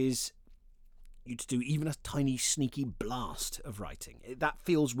encourages you to do even a tiny sneaky blast of writing. That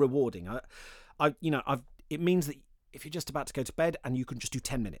feels rewarding. It means that if you're just about to go to bed and you can just do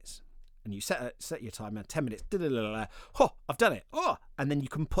 10 minutes, and you set your timer 10 minutes, I've done it. And then you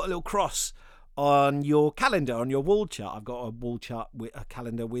can put a little cross on your calendar, on your wall chart. I've got a wall chart with a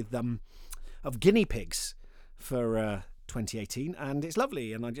calendar with of guinea pigs for 2018, and it's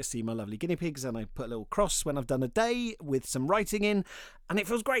lovely, and I just see my lovely guinea pigs, and I put a little cross when I've done a day with some writing in, and it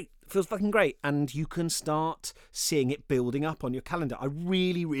feels great. It feels fucking great, and you can start seeing it building up on your calendar. I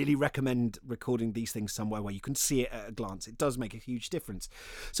really, really recommend recording these things somewhere where you can see it at a glance. It does make a huge difference.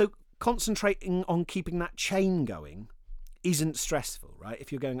 So concentrating on keeping that chain going isn't stressful, right?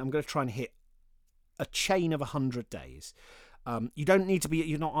 If you're going, I'm going to try and hit a chain of 100 days. You don't need to be,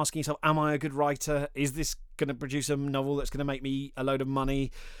 you're not asking yourself, am I a good writer? Is this going to produce a novel that's going to make me a load of money?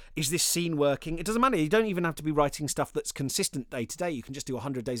 Is this scene working? It doesn't matter. You don't even have to be writing stuff that's consistent day to day. You can just do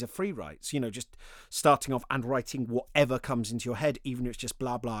 100 days of free writes, just starting off and writing whatever comes into your head, even if it's just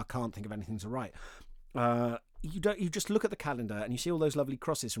blah, blah, I can't think of anything to write. You just look at the calendar and you see all those lovely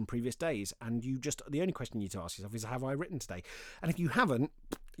crosses from previous days, and the only question you need to ask yourself is, have I written today? And if you haven't,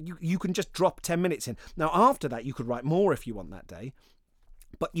 you can just drop 10 minutes in. Now after that you could write more if you want that day,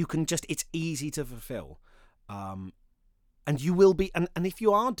 but it's easy to fulfill, and you will be, and if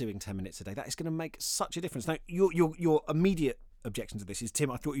you are doing 10 minutes a day, that is going to make such a difference. Now your immediate objection to this is,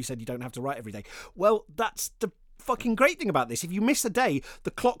 Tim, I thought you said you don't have to write every day. Well, that's the fucking great thing about this. If you miss a day,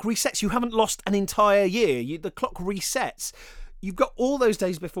 the clock resets. You haven't lost an entire year. The clock resets. You've got all those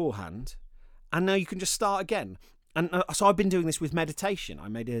days beforehand, and now you can just start again. And so I've been doing this with meditation. I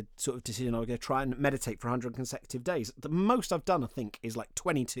made a sort of decision I was going to try and meditate for 100 consecutive days. The most I've done, I think, is like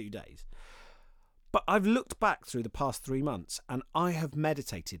 22 days. But I've looked back through the past 3 months, and I have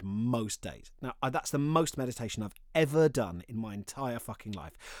meditated most days. Now, that's the most meditation I've ever done in my entire fucking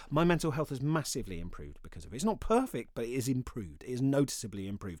life. My mental health has massively improved because of it. It's not perfect, but it is improved. It is noticeably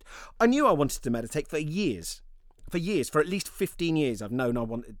improved. I knew I wanted to meditate for years. For at least 15 years, I've known I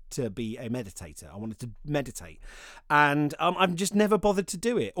wanted to be a meditator. I wanted to meditate. And I've just never bothered to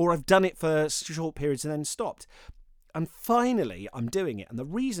do it. Or I've done it for short periods and then stopped. And finally, I'm doing it. And the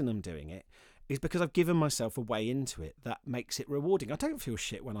reason I'm doing it is because I've given myself a way into it that makes it rewarding. I don't feel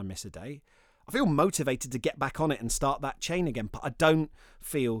shit when I miss a day. I feel motivated to get back on it and start that chain again, but I don't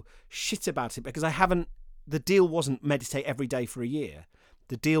feel shit about it because the deal wasn't meditate every day for a year.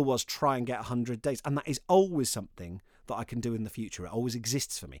 The deal was try and get 100 days, and that is always something that I can do in the future. It always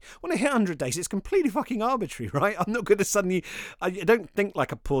exists for me. When I hit 100 days, it's completely fucking arbitrary, right? I'm not going to suddenly... I don't think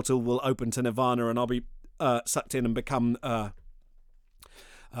like a portal will open to Nirvana and I'll be sucked in and become...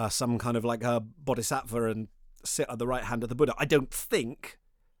 some kind of like a bodhisattva and sit at the right hand of the Buddha. I don't think.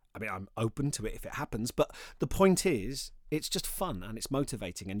 I mean, I'm open to it if it happens, but the point is, it's just fun and it's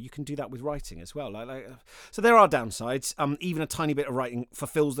motivating, and you can do that with writing as well. So there are downsides. Even a tiny bit of writing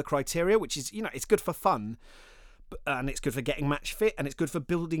fulfills the criteria, which is, it's good for fun, and it's good for getting match fit, and it's good for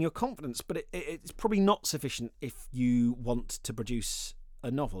building your confidence. But it's probably not sufficient if you want to produce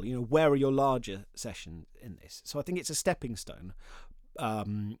a novel. Where are your larger sessions in this? So I think it's a stepping stone. I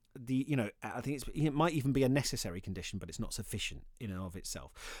think it might even be a necessary condition, but it's not sufficient in and of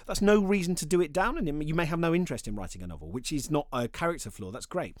itself. That's no reason to do it down, and you may have no interest in writing a novel, which is not a character flaw. That's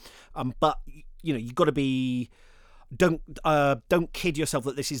great, but you've got to be. Don't kid yourself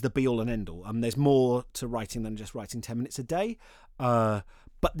that this is the be all and end all. There's more to writing than just writing 10 minutes a day.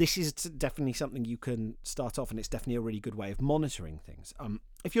 But this is definitely something you can start off, and it's definitely a really good way of monitoring things.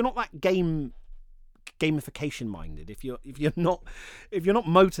 If you're not that gamification minded, if you're not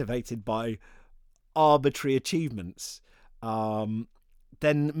motivated by arbitrary achievements,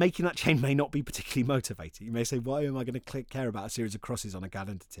 then making that chain may not be particularly motivating. You may say, why am I going to care about a series of crosses on a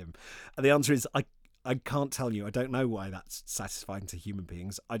calendar, Tim? And the answer is, I can't tell you. I don't know why that's satisfying to human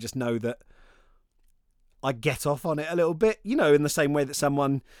beings. I just know that I get off on it a little bit, in the same way that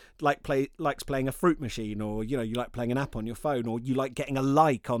someone likes playing a fruit machine, or, you like playing an app on your phone, or you like getting a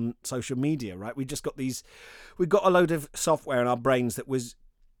like on social media, right? We've got a load of software in our brains that was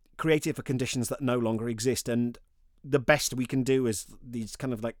created for conditions that no longer exist. And the best we can do is these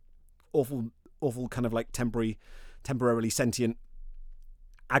kind of like awful kind of like temporarily sentient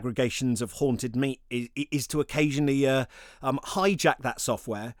aggregations of haunted meat is to occasionally hijack that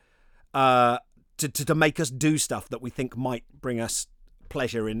software, to make us do stuff that we think might bring us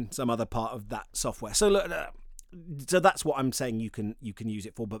pleasure in some other part of that software. So look, so that's what I'm saying you can use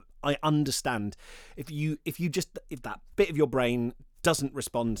it for. But I understand if that bit of your brain doesn't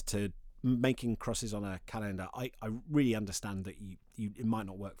respond to making crosses on a calendar, I really understand that it might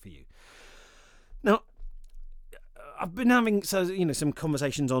not work for you. Now, I've been having some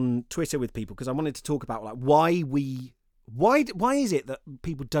conversations on Twitter with people because I wanted to talk about like why is it that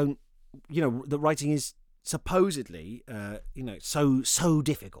people don't, that writing is supposedly so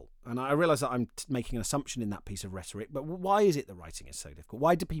difficult. And I realise that I'm making an assumption in that piece of rhetoric, but why is it that writing is so difficult?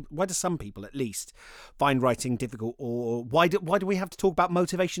 Why do some people at least find writing difficult, or why do we have to talk about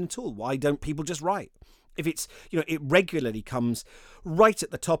motivation at all? Why don't people just write? If it's, it regularly comes right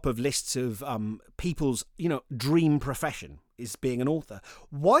at the top of lists of people's, dream profession is being an author.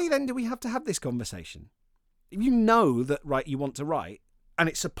 Why then do we have to have this conversation? If you know that, you want to write and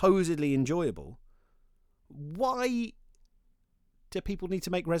it's supposedly enjoyable, why do people need to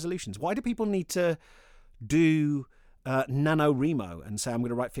make resolutions? Why do people need to do NaNoWriMo and say, I'm going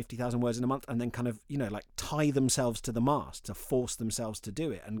to write 50,000 words in a month, and then kind of, tie themselves to the mast to force themselves to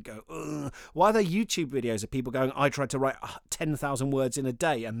do it and go, ugh. Why are there YouTube videos of people going, I tried to write 10,000 words in a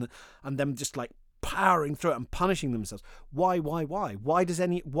day, and them just like powering through it and punishing themselves? Why? Why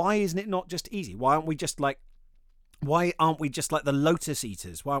isn't it not just easy? Why aren't we just like the lotus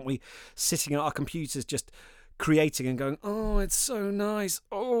eaters? Why aren't we sitting at our computers just creating and going, oh, it's so nice.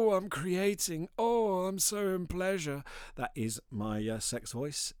 Oh, I'm creating. Oh, I'm so in pleasure. That is my sex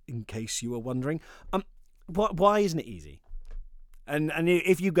voice, in case you were wondering. Why isn't it easy? And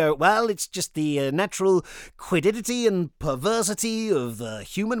if you go, well, it's just the natural quiddity and perversity of the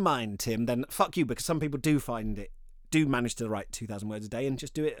human mind, Tim, then fuck you, because some people do manage to write 2,000 words a day and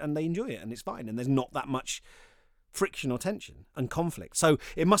just do it, and they enjoy it, and it's fine, and there's not that much friction or tension and conflict. So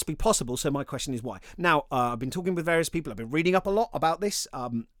it must be possible. So my question is why? Now, I've been talking with various people. I've been reading up a lot about this.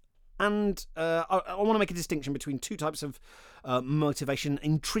 And I want to make a distinction between two types of motivation: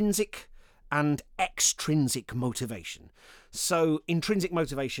 intrinsic and extrinsic motivation. So intrinsic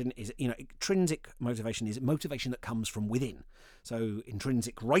motivation is, motivation that comes from within. So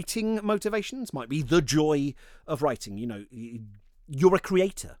intrinsic writing motivations might be the joy of writing. You're a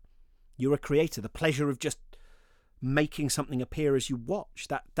creator. The pleasure of just making something appear as you watch,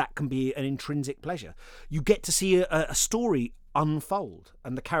 that can be an intrinsic pleasure. You get to see a story unfold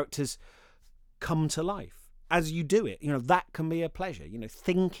and the characters come to life as you do it. That can be a pleasure.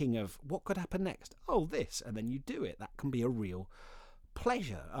 Thinking of what could happen next. Oh, this, and then you do it. That can be a real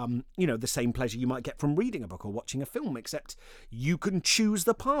pleasure. The same pleasure you might get from reading a book or watching a film, except you can choose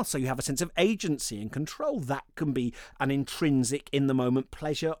the path, so you have a sense of agency and control. That can be an intrinsic, in the moment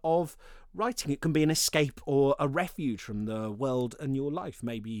pleasure of writing. It can be an escape or a refuge from the world and your life.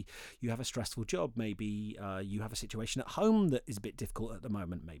 Maybe you have a stressful job. Maybe you have a situation at home that is a bit difficult at the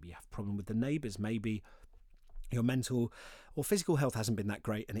moment. Maybe you have a problem with the neighbours. Maybe your mental or physical health hasn't been that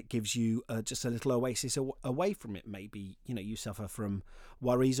great, and it gives you just a little oasis away from it. Maybe you suffer from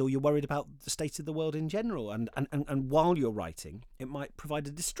worries, or you're worried about the state of the world in general, and while you're writing, it might provide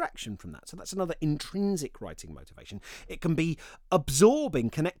a distraction from that. So that's another intrinsic writing motivation. It can be absorbing,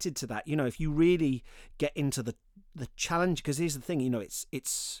 connected to that. If you really get into the challenge, because here's the thing,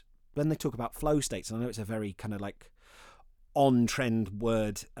 it's when they talk about flow states, and I know it's a very kind of like on trend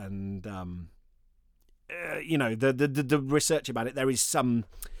word, and the research about it, there is some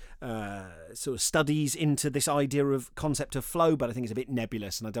sort of studies into this idea of concept of flow, but I think it's a bit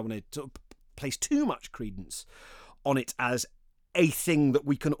nebulous, and I don't want to sort of place too much credence on it as a thing that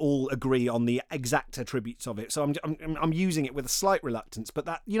we can all agree on the exact attributes of it. So I'm using it with a slight reluctance, but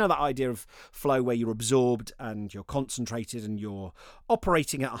that that idea of flow where you're absorbed and you're concentrated and you're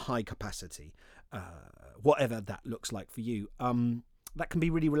operating at a high capacity, whatever that looks like for you, that can be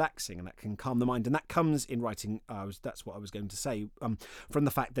really relaxing, and that can calm the mind, and that comes in writing. That's what I was going to say, from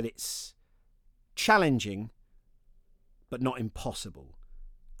the fact that it's challenging but not impossible,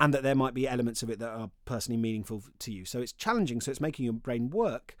 and that there might be elements of it that are personally meaningful to you. So it's challenging, so it's making your brain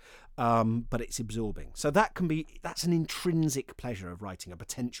work, but it's absorbing. So that's an intrinsic pleasure of writing, a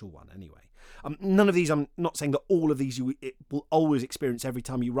potential one anyway. None of these, I'm not saying that all of these you will always experience every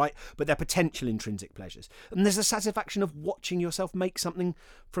time you write, but they're potential intrinsic pleasures. And there's the satisfaction of watching yourself make something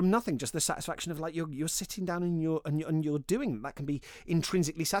from nothing, just the satisfaction of like you're sitting down and you're doing it. That can be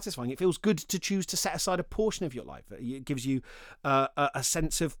intrinsically satisfying. It feels good to choose to set aside a portion of your life. It gives you a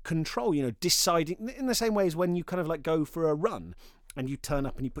sense of control, deciding, in the same way as when you kind of like go for a run and you turn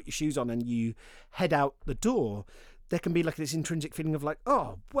up and you put your shoes on and you head out the door. There can be like this intrinsic feeling of like,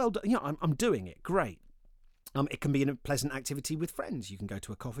 oh, well done, I'm doing it, great. It can be a pleasant activity with friends. You can go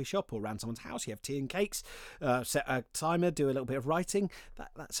to a coffee shop or around someone's house. You have tea and cakes. Set a timer. Do a little bit of writing.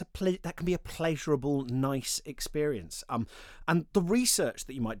 That can be a pleasurable, nice experience. And the research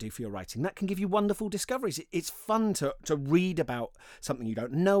that you might do for your writing, that can give you wonderful discoveries. It's fun to read about something you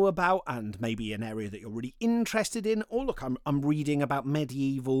don't know about, and maybe an area that you're really interested in. Or look, I'm reading about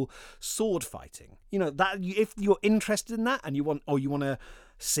medieval sword fighting. That if you're interested in that and you want to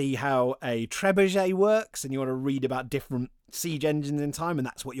see how a trebuchet works, and you want to read about different siege engines in time, and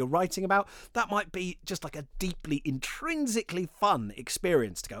that's what you're writing about, that might be just like a deeply intrinsically fun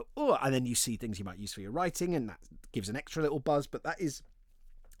experience to go, oh, and then you see things you might use for your writing, and that gives an extra little buzz. But that is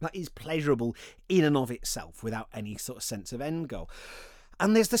pleasurable in and of itself without any sort of sense of end goal.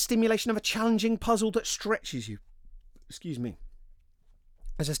 And there's the stimulation of a challenging puzzle that stretches you. Excuse me.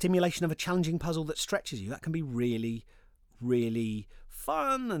 There's a stimulation of a challenging puzzle that stretches you. That can be really, really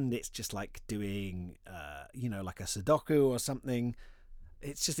fun, and it's just like doing like a Sudoku or something.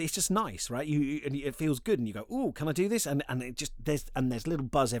 It's just nice, right? It feels good, and you go, "Ooh, can I do this?" And it just there's little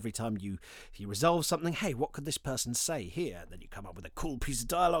buzz every time you resolve something. Hey, what could this person say here? And then you come up with a cool piece of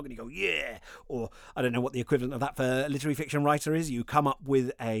dialogue, and you go, "Yeah!" Or I don't know what the equivalent of that for a literary fiction writer is. You come up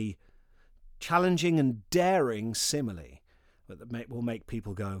with a challenging and daring simile that will make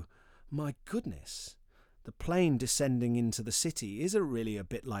people go, "My goodness, the plane descending into the city is really a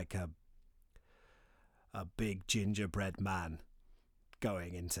bit like a big gingerbread man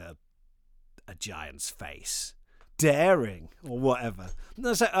going into a giant's face. Daring," or whatever.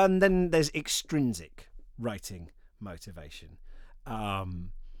 And then there's extrinsic writing motivation.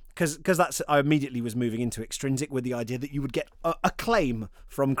 Because I immediately was moving into extrinsic with the idea that you would get acclaim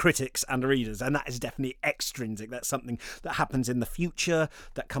from critics and readers, and that is definitely extrinsic. That's something that happens in the future,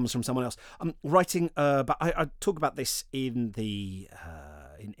 that comes from someone else. Writing, but I talk about this in the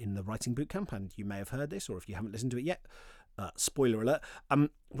writing bootcamp, and you may have heard this, or if you haven't listened to it yet, spoiler alert.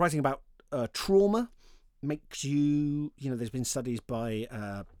 Writing about trauma makes you. There's been studies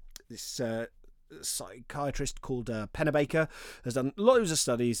by this psychiatrist called Pennebaker has done loads of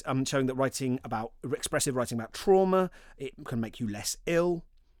studies showing that expressive writing about trauma, it can make you less ill.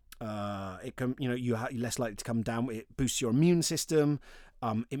 It can, you're less likely to come down. It boosts your immune system.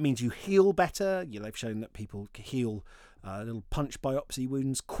 It means you heal better. They've shown that people heal little punch biopsy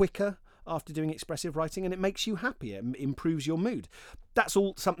wounds quicker after doing expressive writing, and it makes you happier, it improves your mood. That's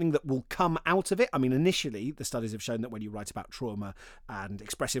all something that will come out of it. I mean, initially, the studies have shown that when you write about trauma and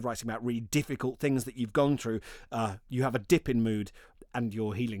expressive writing about really difficult things that you've gone through, you have a dip in mood and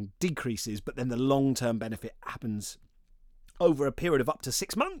your healing decreases, but then the long-term benefit happens over a period of up to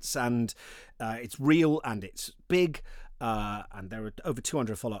 6 months, and it's real and it's big. And there are over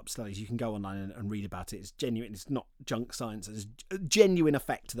 200 follow-up studies. You can go online and read about it. It's genuine. It's not junk science. It's a genuine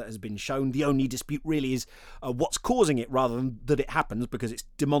effect that has been shown. The only dispute really is what's causing it, rather than that it happens, because it's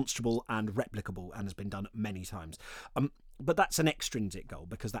demonstrable and replicable and has been done many times. But that's an extrinsic goal,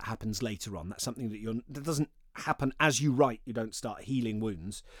 because that happens later on. That's something that doesn't happen as you write. You don't start healing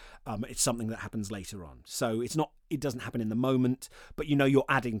wounds. It's something that happens later on. So it doesn't happen in the moment, but you're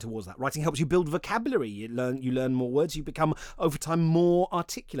adding towards that. Writing helps you build vocabulary. You learn more words. You become over time more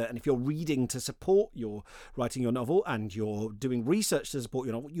articulate. And if you're reading to support your writing your novel, and you're doing research to support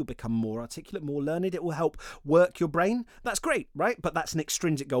your novel, you'll become more articulate, more learned. It will help work your brain. That's great, right? But that's an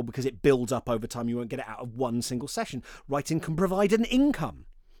extrinsic goal, because it builds up over time. You won't get it out of one single session. Writing can provide an income.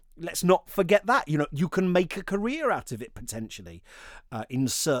 Let's not forget that. You can make a career out of it, potentially.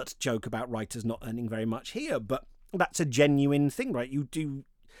 Insert joke about writers not earning very much here, but that's a genuine thing, right?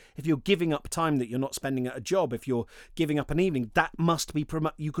 If you're giving up time that you're not spending at a job, if you're giving up an evening, that must be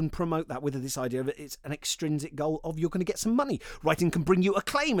you can promote that with this idea of it's an extrinsic goal of you're going to get some money. Writing can bring you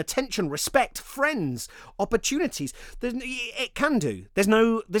acclaim, attention, respect, friends, opportunities. It can do. There's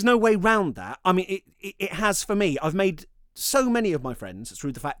no way round that. I mean, it has for me. I've made so many of my friends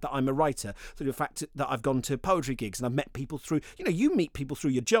through the fact that I'm a writer, through the fact that I've gone to poetry gigs, and I've met people through, you meet people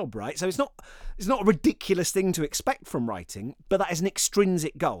through your job, right? So it's not a ridiculous thing to expect from writing, but that is an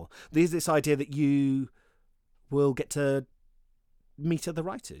extrinsic goal. There's this idea that you will get to meet other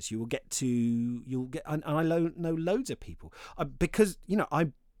writers. You'll get, and I know loads of people because,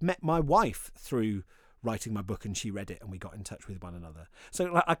 I met my wife through writing my book, and she read it, and we got in touch with one another.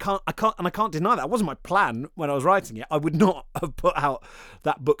 So I can't deny that. It wasn't my plan when I was writing it. I would not have put out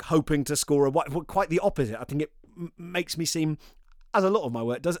that book hoping to score quite the opposite. I think it makes me seem, as a lot of my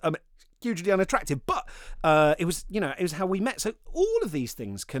work does, hugely unattractive. But it was how we met. So all of these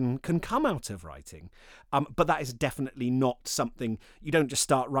things can come out of writing. But that is definitely not something you don't just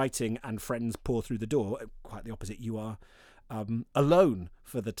start writing and friends pour through the door. Quite the opposite. You are alone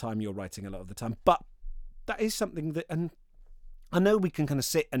for the time you're writing a lot of the time. But that is something that, and I know we can kind of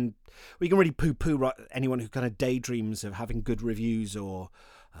sit and we can really poo-poo anyone who kind of daydreams of having good reviews or,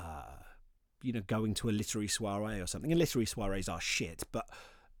 going to a literary soiree or something. And literary soirees are shit, but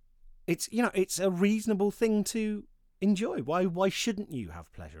it's a reasonable thing to enjoy. Why shouldn't you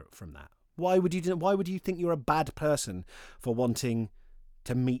have pleasure from that? Why would you think you're a bad person for wanting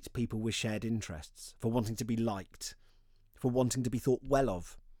to meet people with shared interests, for wanting to be liked, for wanting to be thought well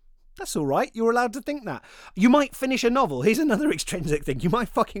of? That's all right. You're allowed to think that. You might finish a novel. Here's another extrinsic thing. You might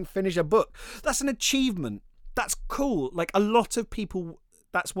fucking finish a book. That's an achievement. That's cool. Like, a lot of people,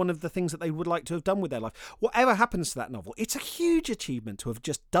 that's one of the things that they would like to have done with their life. Whatever happens to that novel, it's a huge achievement to have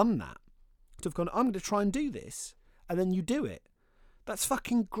just done that. To have gone, I'm going to try and do this. And then you do it. That's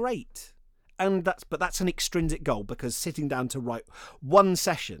fucking great. But that's an extrinsic goal, because sitting down to write one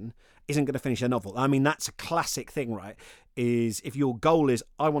session isn't going to finish a novel. I mean, that's a classic thing, right? Is if your goal is,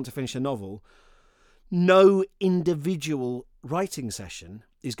 I want to finish a novel, no individual writing session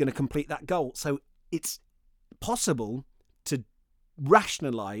is going to complete that goal. So it's possible to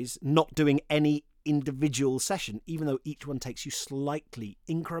rationalize not doing any individual session, even though each one takes you slightly,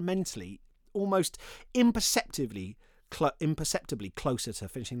 incrementally, almost imperceptibly closer to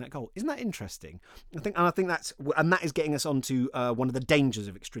finishing that goal. Isn't that interesting? I think that is getting us onto one of the dangers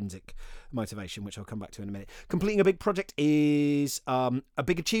of extrinsic motivation, which I'll come back to in a minute. Completing a big project is a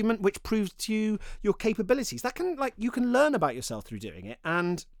big achievement which proves to you your capabilities. You can learn about yourself through doing it,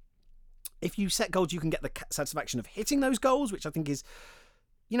 and if you set goals, you can get the satisfaction of hitting those goals, which I think is,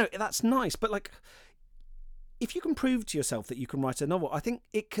 that's nice. But if you can prove to yourself that you can write a novel, I think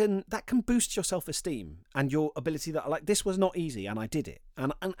that can boost your self-esteem and your ability that, this was not easy and I did it.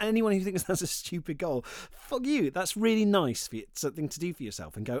 And anyone who thinks that's a stupid goal, fuck you. That's really nice for you, something to do for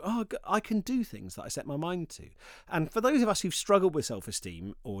yourself, and go, oh, I can do things that I set my mind to. And for those of us who've struggled with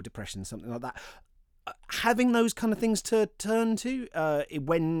self-esteem or depression, something like that, having those kind of things to turn to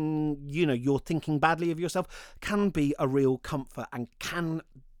when, you're thinking badly of yourself can be a real comfort and can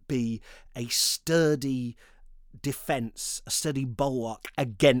be a sturdy defense, a steady bulwark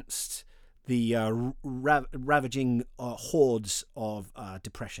against the ravaging hordes of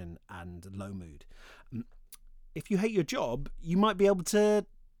depression and low mood. If you hate your job, you might be able to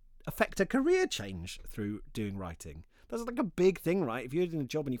affect a career change through doing writing. That's a big thing, right? If you're doing a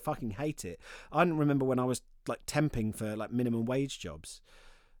job and you fucking hate it. I don't remember when I was temping for minimum wage jobs,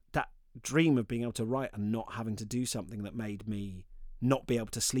 that dream of being able to write and not having to do something that made me not be able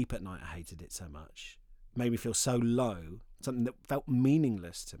to sleep at night. I hated it so much. Made me feel so low, something that felt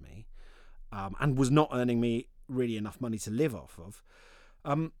meaningless to me, and was not earning me really enough money to live off of.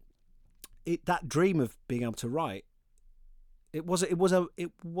 That dream of being able to write, it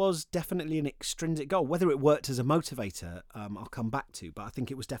was definitely an extrinsic goal. Whether it worked as a motivator, I'll come back to, but I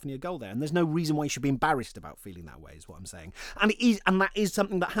think it was definitely a goal there. And there's no reason why you should be embarrassed about feeling that way, is what I'm saying. And that is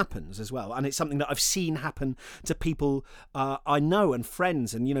something that happens as well. And it's something that I've seen happen to people I know, and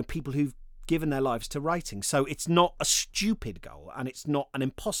friends, and people who've given their lives to writing. So it's not a stupid goal, and it's not an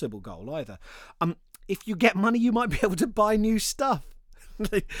impossible goal either. If you get money, you might be able to buy new stuff.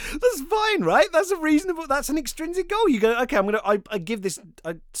 That's fine, right? That's an extrinsic goal. You go, okay,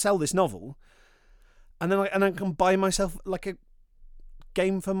 I sell this novel, and then I can buy myself a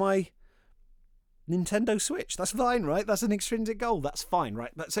game for my Nintendo Switch. That's fine, right? That's an extrinsic goal. That's fine,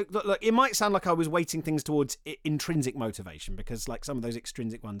 right? So look, it might sound like I was weighting things towards intrinsic motivation, because some of those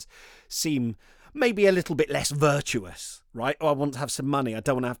extrinsic ones seem maybe a little bit less virtuous, right? Oh, I want to have some money. I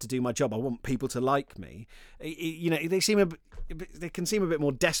don't want to have to do my job. I want people to like me. They can seem a bit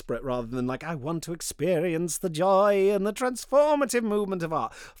more desperate rather than I want to experience the joy and the transformative movement of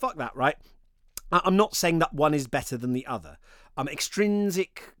art. Fuck that, right? I'm not saying that one is better than the other.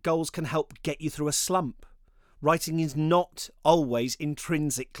 Extrinsic goals can help get you through a slump. Writing is not always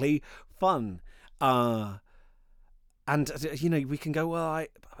intrinsically fun. And we can go, well,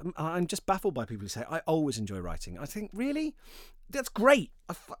 I'm just baffled by people who say, I always enjoy writing. I think, really? That's great.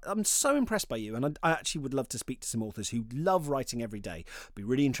 I'm so impressed by you. And I actually would love to speak to some authors who love writing every day. I'd be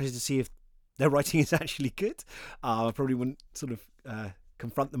really interested to see if their writing is actually good. I probably wouldn't sort of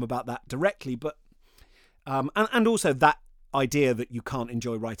confront them about that directly. But and also that idea that you can't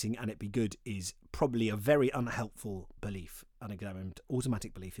enjoy writing and it be good is probably a very unhelpful belief, unexamined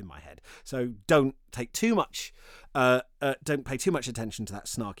automatic belief in my head. So don't take too much, don't pay too much attention to that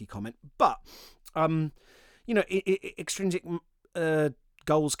snarky comment. But extrinsic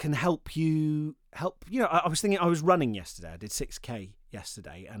goals can help you. I was thinking, I was running yesterday. I did 6K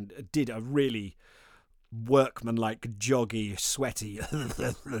yesterday and did a really workman-like, joggy, sweaty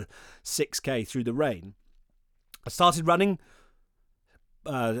 6K through the rain. I started running,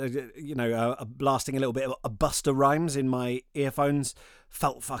 blasting a little bit of Buster Rhymes in my earphones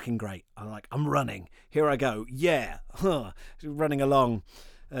felt fucking great. I'm running. Here I go. Yeah. Running along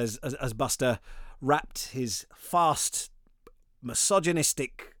as Buster rapped his fast,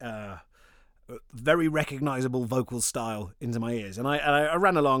 misogynistic, very recognisable vocal style into my ears. And I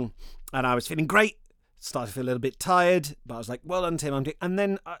ran along and I was feeling great. Started to feel a little bit tired, but I was like, well done, Tim. And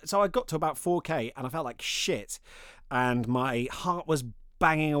then, so I got to about 4K and I felt like shit. And my heart was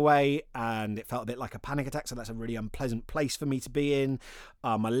banging away and it felt a bit like a panic attack. So that's a really unpleasant place for me to be in.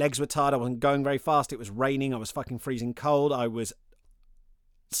 My legs were tired. I wasn't going very fast. It was raining. I was fucking freezing cold. I was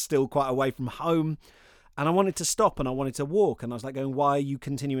still quite away from home. And I wanted to stop and I wanted to walk. And I was like going, why are you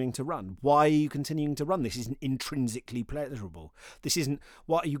continuing to run? Why are you continuing to run? This isn't intrinsically pleasurable. This isn't,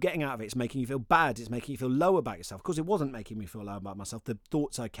 what are you getting out of it? It's making you feel bad. It's making you feel low about yourself. Of course, it wasn't making me feel low about myself. The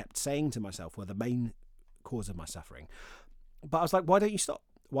thoughts I kept saying to myself were the main cause of my suffering. But I was like, why don't you stop?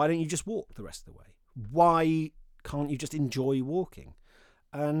 Why don't you just walk the rest of the way? Why can't you just enjoy walking?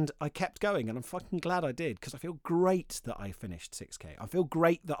 And I kept going, and I'm fucking glad I did, because I feel great that I finished 6K. I feel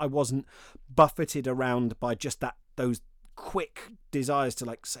great that I wasn't buffeted around by just those quick desires to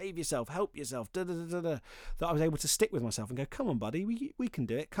like save yourself, help yourself, that I was able to stick with myself and go, come on, buddy, we can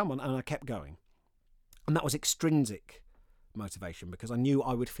do it, come on. And I kept going. And that was extrinsic motivation, because I knew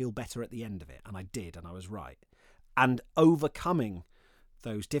I would feel better at the end of it, and I did, and I was right. And overcoming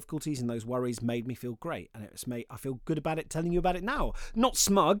those difficulties and those worries made me feel great, and I feel good about it telling you about it now. Not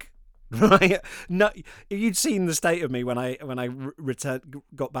smug, right? No, if you'd seen the state of me when I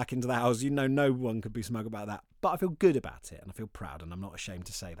got back into the house, no one could be smug about that. But I feel good about it, and I feel proud, and I'm not ashamed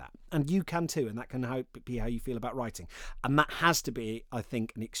to say that. And you can too, and that can be how you feel about writing. And that has to be, I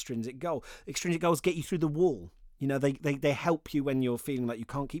think, an extrinsic goal. Extrinsic goals get you through the wall. They help you when you're feeling like you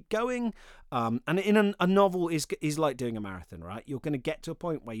can't keep going. And a novel is like doing a marathon, right? You're going to get to a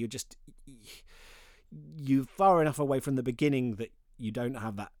point where you're far enough away from the beginning that you don't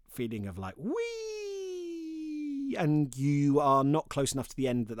have that feeling of like, whee! And you are not close enough to the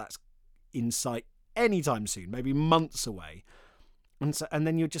end that's in sight anytime soon, maybe months away. And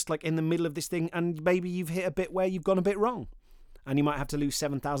then you're just like in the middle of this thing, and maybe you've hit a bit where you've gone a bit wrong. And you might have to lose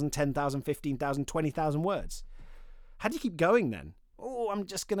 7,000, 10,000, 15,000, 20,000 words. How do you keep going then? Oh, I'm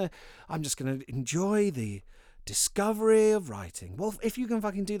just gonna enjoy the discovery of writing. Well, if you can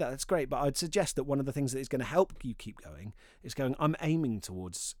fucking do that, that's great. But I'd suggest that one of the things that is going to help you keep going is going, I'm aiming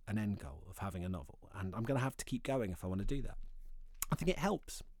towards an end goal of having a novel, and I'm going to have to keep going if I want to do that. I think it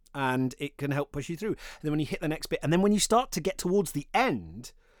helps, and it can help push you through. And then when you hit the next bit, and then when you start to get towards the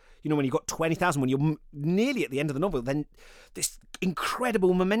end, when you've got 20,000, when you're nearly at the end of the novel, then this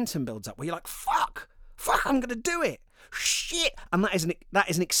incredible momentum builds up where you're like, fuck, I'm going to do it. Shit. And that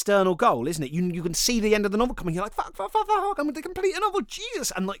is an external goal, isn't it? You can see the end of the novel coming. You're like, fuck, I'm going to complete a novel.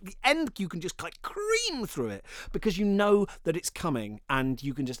 Jesus. And like the end, you can just like cream through it because you know that it's coming, and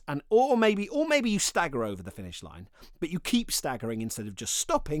you can just, or maybe you stagger over the finish line, but you keep staggering instead of just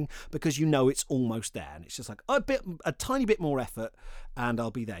stopping because you know it's almost there. And it's just like a tiny bit more effort and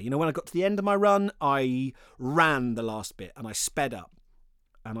I'll be there. When I got to the end of my run, I ran the last bit and I sped up.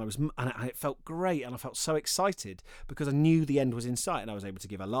 And it felt great, and I felt so excited because I knew the end was in sight, and I was able to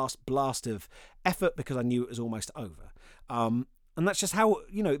give a last blast of effort because I knew it was almost over. And that's just how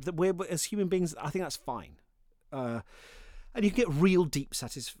that we're as human beings. I think that's fine, and you get real deep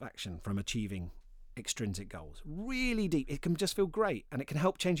satisfaction from achieving extrinsic goals. Really deep. It can just feel great, and it can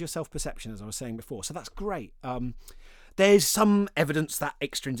help change your self-perception, as I was saying before. So that's great. There's some evidence that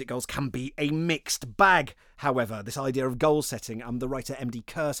extrinsic goals can be a mixed bag, however. This idea of goal setting, the writer MD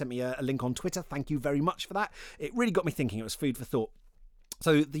Kerr sent me a link on Twitter. Thank you very much for that. It really got me thinking. It was food for thought.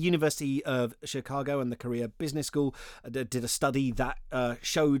 So the University of Chicago and the Korea Business School did a study that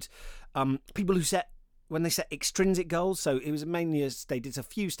showed people who when they set extrinsic goals, so it was mainly they did a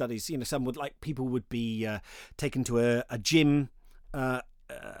few studies, some people would be taken to a gym,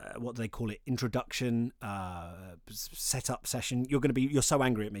 what do they call it? Introduction, setup session. You're so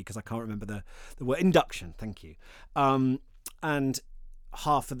angry at me because I can't remember the word induction. Thank you. And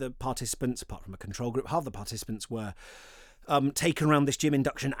half of the participants, apart from a control group, half the participants were taken around this gym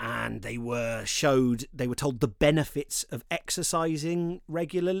induction, and they were told the benefits of exercising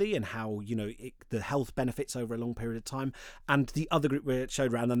regularly and how the health benefits over a long period of time. And the other group were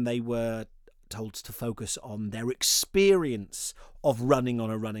showed around, and they were told to focus on their experience of running on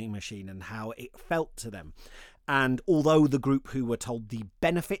a running machine and how it felt to them. And although the group who were told the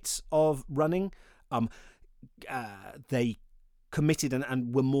benefits of running, they committed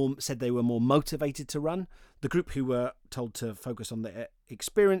and said they were more motivated to run. The group who were told to focus on their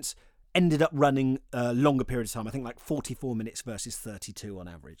experience ended up running a longer period of time. I think like 44 minutes versus 32 on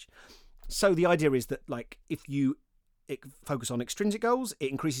average. So the idea is that, like, if you focus on extrinsic goals,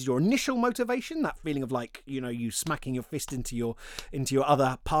 it increases your initial motivation, that feeling of, like, you know, you smacking your fist into your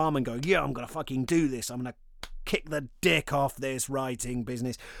other palm and going, yeah, I'm gonna fucking do this, I'm gonna kick the dick off this writing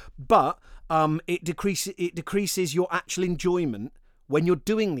business. But it decreases your actual enjoyment when you're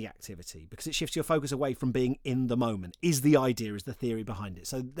doing the activity, because it shifts your focus away from being in the moment, is the theory behind it.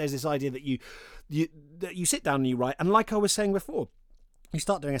 So there's this idea that you sit down and you write, and like I was saying before, you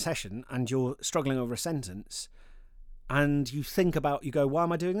start doing a session and you're struggling over a sentence, and you think about, you go, why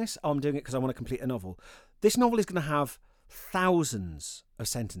am I doing this? Oh, I'm doing it because I want to complete a novel. This novel is going to have thousands of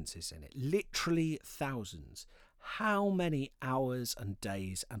sentences in it, literally thousands. How many hours and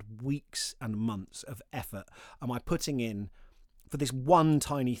days and weeks and months of effort am I putting in for this one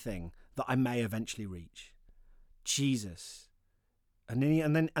tiny thing that I may eventually reach? Jesus. And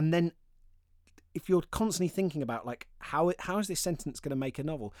then if you're constantly thinking about, like, how is this sentence going to make a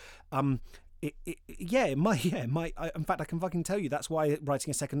novel? It might. In fact, I can fucking tell you that's why writing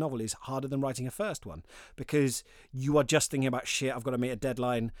a second novel is harder than writing a first one, because you are just thinking about, shit, I've got to meet a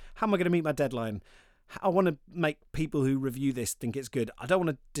deadline. How am I going to meet my deadline? I want to make people who review this think it's good. I don't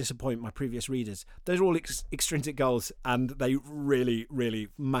want to disappoint my previous readers. Those are all extrinsic goals, and they really, really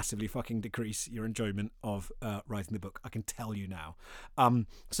massively fucking decrease your enjoyment of writing the book. I can tell you now.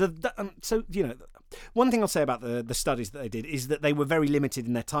 So you know, one thing I'll say about the studies that they did is that they were very limited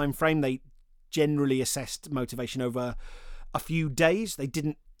in their time frame. They generally assessed motivation over a few days. They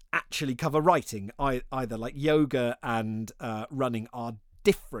didn't actually cover writing either. Like, yoga and running are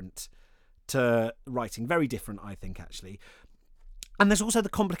different to writing, very different, I think, actually. And there's also the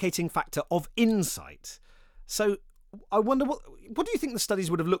complicating factor of insight. So I wonder, what do you think the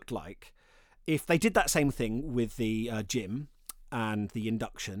studies would have looked like if they did that same thing with the gym and the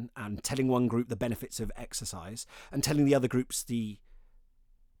induction, and telling one group the benefits of exercise and telling the other groups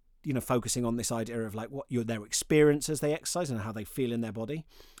focusing on this idea of, like, their experience as they exercise and how they feel in their body.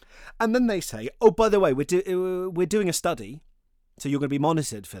 And then they say, oh, by the way, we're doing a study, so you're going to be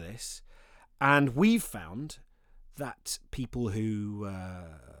monitored for this. And we've found that people who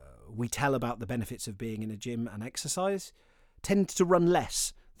we tell about the benefits of being in a gym and exercise tend to run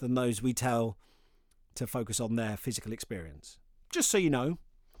less than those we tell to focus on their physical experience. Just so you know.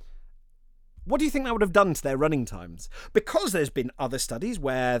 What do you think that would have done to their running times? Because there's been other studies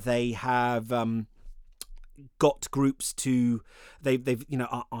where they have got groups to, they've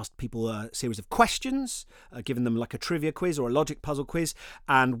asked people a series of questions, given them like a trivia quiz or a logic puzzle quiz,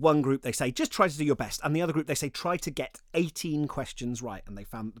 and one group they say just try to do your best, and the other group they say try to get 18 questions right. And they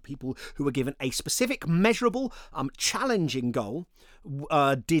found that the people who were given a specific, measurable, challenging goal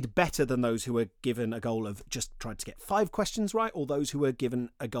did better than those who were given a goal of just try to get 5 questions right, or those who were given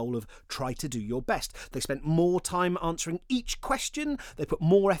a goal of try to do your best. They spent more time answering each question, they put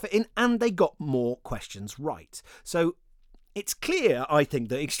more effort in, and they got more questions right. So it's clear, I think,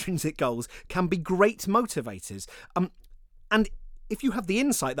 that extrinsic goals can be great motivators. And if you have the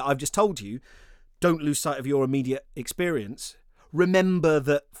insight that I've just told you, don't lose sight of your immediate experience. Remember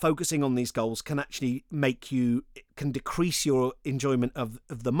that focusing on these goals can actually can decrease your enjoyment of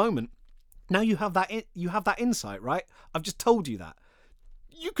the moment. Now you have that insight, right? I've just told you that.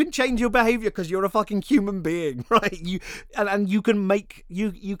 You can change your behavior because you're a fucking human being, right? You can make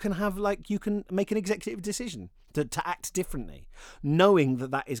an executive decision to act differently, knowing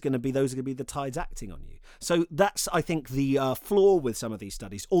that those are going to be the tides acting on you. So that's, I think, the flaw with some of these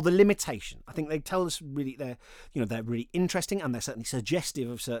studies, or the limitation. I think they tell us really they're really interesting, and they're certainly suggestive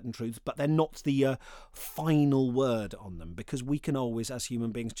of certain truths, but they're not the final word on them, because we can always, as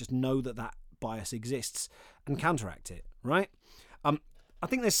human beings, just know that bias exists and counteract it, right? I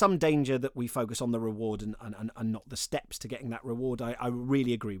think there's some danger that we focus on the reward and not the steps to getting that reward. I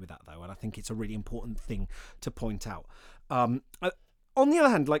really agree with that, though, and I think it's a really important thing to point out. On the other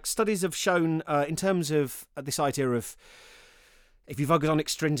hand, like, studies have shown, in terms of this idea of, if you focus on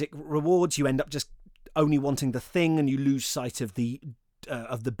extrinsic rewards, you end up just only wanting the thing, and you lose sight of the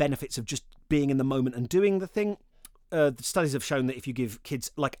benefits of just being in the moment and doing the thing. The studies have shown that if you give kids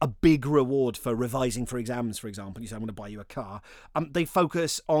like a big reward for revising for exams, for example, you say, I'm going to buy you a car, they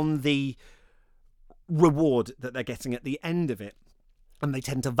focus on the reward that they're getting at the end of it, and they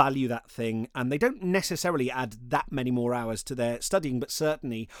tend to value that thing, and they don't necessarily add that many more hours to their studying, but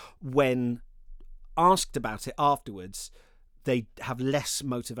certainly when asked about it afterwards, they have less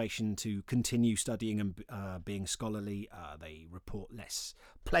motivation to continue studying and being scholarly. They report less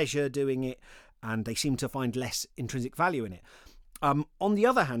pleasure doing it, and they seem to find less intrinsic value in it. On the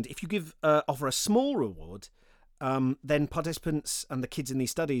other hand, if you offer a small reward, then participants and the kids in these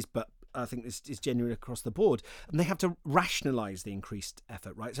studies, but I think this is genuine across the board. And they have to rationalise the increased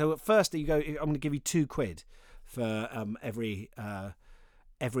effort, right? So at first you go, I'm going to give you £2 for every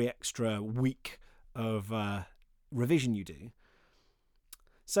extra week of revision you do.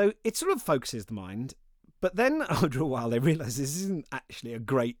 So it sort of focuses the mind. But then after a while, they realise this isn't actually a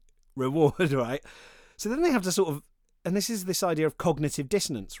great reward, right? So then they have to sort of, and this is this idea of cognitive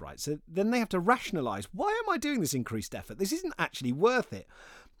dissonance, right? So then they have to rationalise, why am I doing this increased effort? This isn't actually worth it.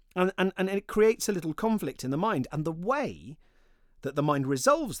 And it creates a little conflict in the mind. And the way that the mind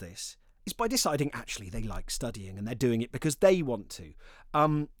resolves this is by deciding actually they like studying and they're doing it because they want to.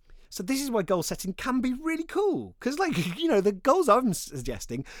 So this is why goal setting can be really cool. Because, the goals I'm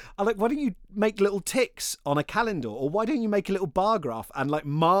suggesting are why don't you make little ticks on a calendar? Or why don't you make a little bar graph and,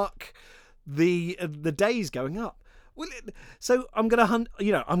 mark the days going up? Well, so I'm going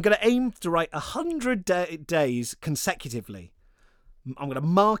to aim to write 100 days consecutively. I'm going to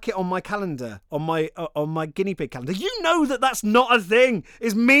mark it on my calendar, on my guinea pig calendar. You know that's not a thing.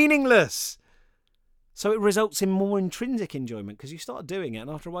 It's meaningless. So it results in more intrinsic enjoyment because you start doing it, and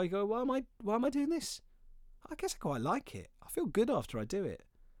after a while you go, why am I doing this? I guess I quite like it. I feel good after I do it.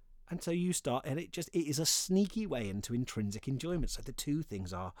 And so you start, and it is a sneaky way into intrinsic enjoyment. So the two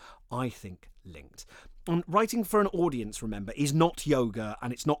things are, I think, linked. And writing for an audience, remember, is not yoga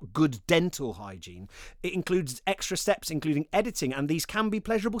and it's not good dental hygiene. It includes extra steps, including editing, and these can be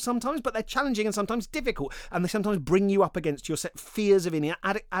pleasurable sometimes, but they're challenging and sometimes difficult, and they sometimes bring you up against your fears of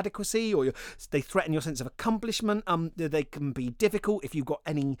inadequacy, or they threaten your sense of accomplishment. They can be difficult if you've got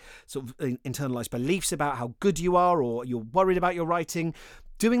any sort of internalized beliefs about how good you are, or you're worried about your writing.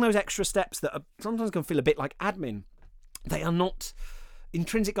 Doing those extra steps that are sometimes can feel a bit like admin. They are not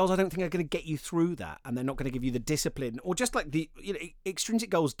intrinsic goals. I don't think are going to get you through that, and they're not going to give you the discipline. Or just like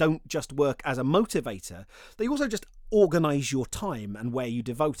extrinsic goals don't just work as a motivator. They also just organise your time and where you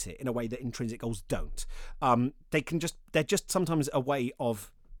devote it in a way that intrinsic goals don't. They're just sometimes a way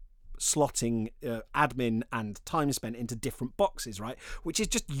of slotting admin and time spent into different boxes, right? Which is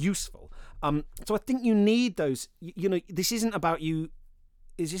just useful. So I think you need those. This isn't about you.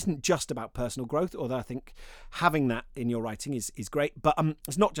 It isn't just about personal growth, although I think having that in your writing is great. But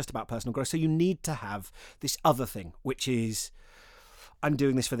it's not just about personal growth. So you need to have this other thing, which is I'm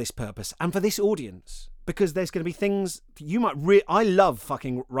doing this for this purpose and for this audience. Because there's going to be things you might I love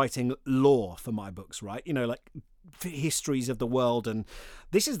fucking writing lore for my books, right? Histories of the world, and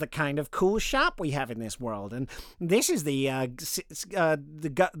this is the kind of cool shop we have in this world, and this is the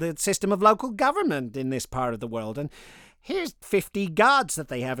system of local government in this part of the world, and here's 50 gods that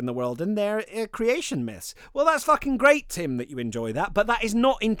they have in the world and their creation myths. Well, that's fucking great, Tim, that you enjoy that, but that is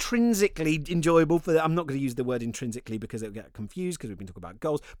not intrinsically enjoyable I'm not going to use the word intrinsically because it'll get confused because we've been talking about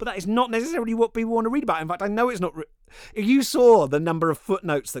goals, but that is not necessarily what people want to read about. In fact, I know it's not. If you saw the number of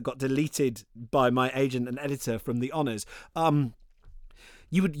footnotes that got deleted by my agent and editor from the honours,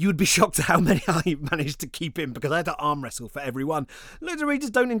 you would be shocked at how many I managed to keep in because I had to arm wrestle for every one. Loads of readers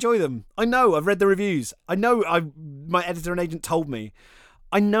don't enjoy them. I know. I've read the reviews. I know. My editor and agent told me.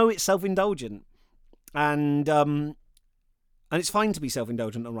 I know it's self-indulgent, and it's fine to be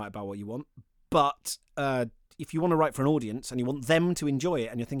self-indulgent and write about what you want. But if you want to write for an audience and you want them to enjoy it,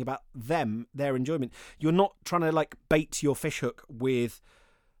 and you're thinking about their enjoyment, you're not trying to bait your fishhook with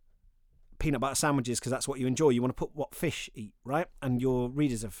peanut butter sandwiches because that's what you enjoy. You want to put what fish eat, right? And your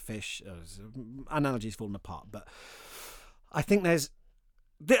readers of fish, analogy's falling apart, but I think there's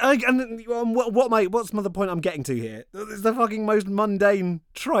what's the point I'm getting to here? It's the fucking most mundane,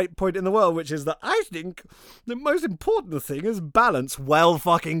 trite point in the world, which is that I think the most important thing is balance. Well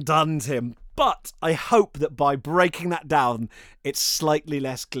fucking done, Tim. But I hope that by breaking that down, it's slightly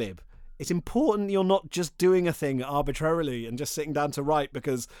less glib. It's important you're not just doing a thing arbitrarily and just sitting down to write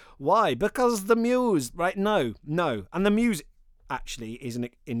because why? Because the muse, right? No. And the muse actually is an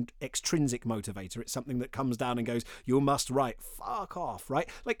extrinsic motivator. It's something that comes down and goes, you must write. Fuck off, right?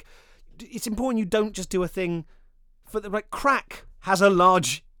 It's important you don't just do a thing for the right. Crack has a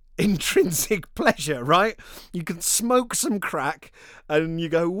large intrinsic pleasure, right? You can smoke some crack and you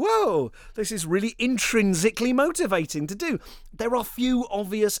go, whoa, this is really intrinsically motivating to do. There are few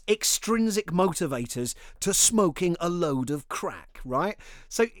obvious extrinsic motivators to smoking a load of crack, right?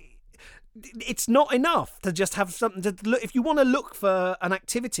 So it's not enough to just have something to look. If you want to look for an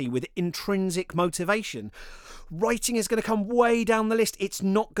activity with intrinsic motivation, writing is going to come way down the list. It's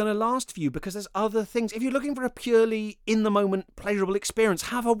not going to last for you because there's other things. If you're looking for a purely in-the-moment pleasurable experience,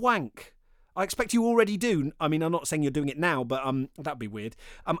 have a wank. I expect you already do. I mean, I'm not saying you're doing it now, but that'd be weird.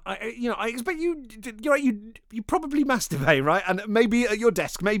 I expect you probably masturbate, right? And maybe at your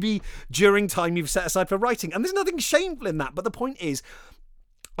desk, maybe during time you've set aside for writing. And there's nothing shameful in that. But the point is,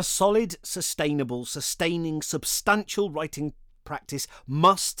 A solid, sustainable, sustaining, substantial writing practice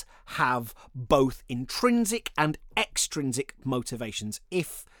must have both intrinsic and extrinsic motivations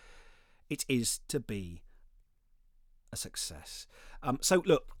if it is to be a success. So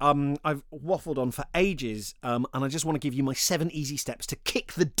look, I've waffled on for ages, and I just want to give you my 7 easy steps to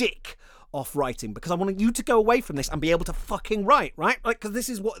kick the dick off writing, because I want you to go away from this and be able to fucking write, right? Like, because this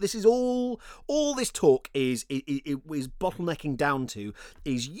is all this talk is bottlenecking down to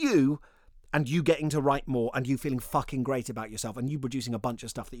is you. And you getting to write more, and you feeling fucking great about yourself, and you producing a bunch of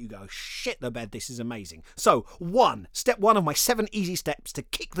stuff that you go, shit the bed, this is amazing. So, step one of my 7 easy steps to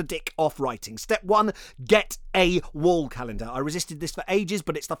kick the dick off writing. Step 1, get a wall calendar. I resisted this for ages,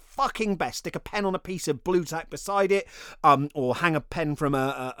 but it's the fucking best. Stick a pen on a piece of blue tack beside it, or hang a pen from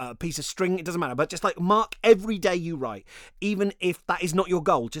a piece of string. It doesn't matter, but just like mark every day you write, even if that is not your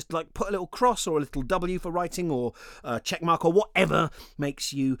goal. Just like put a little cross or a little W for writing, or a check mark, or whatever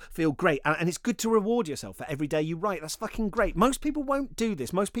makes you feel great. And it's good to reward yourself for every day you write. That's fucking great. Most people won't do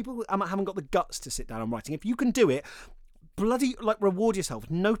this. Most people haven't got the guts to sit down and writing. If you can do it, bloody reward yourself.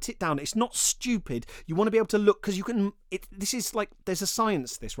 Note it down. It's not stupid. You want to be able to look, because you can. This is like, there's a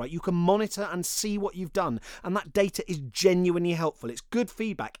science to this, right? You can monitor and see what you've done, and that data is genuinely helpful. It's good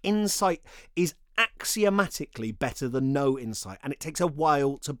feedback. Insight is axiomatically better than no insight, and it takes a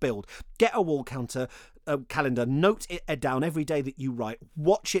while to build. Get a wall calendar. Note it down every day that you write.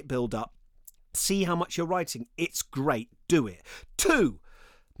 Watch it build up. See how much you're writing. It's great. Do it. 2,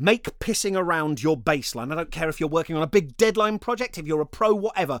 make pissing around your baseline. I don't care if you're working on a big deadline project, if you're a pro,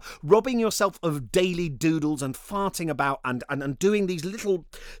 whatever. Robbing yourself of daily doodles and farting about and doing these little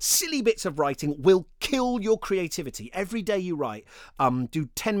silly bits of writing will kill your creativity. Every day you write, do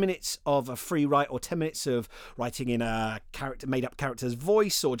 10 minutes of a free write, or 10 minutes of writing in a made up character's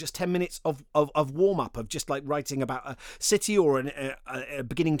voice, or just 10 minutes of warm up of just like writing about a city or a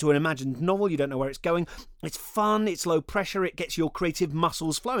beginning to an imagined novel. You don't know where it's going. It's fun. It's low pressure. It gets your creative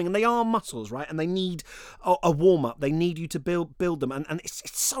muscles flowing, and they are muscles, right? And they need a warm up. They need you to build them, and it's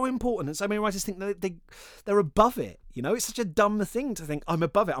so important. And so many writers think that they're above it. You know, it's such a dumb thing to think I'm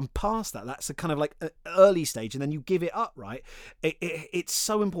above it. I'm past that. That's a kind of like an early stage, and then you give it up, right? It's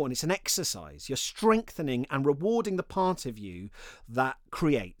so important. It's an exercise. You're strengthening and rewarding the part of you that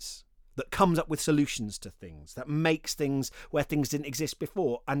creates, that comes up with solutions to things, that makes things where things didn't exist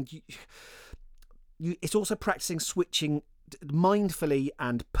before. And it's also practicing switching mindfully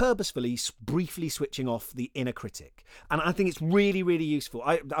and purposefully, briefly switching off the inner critic. And I think it's really, really useful.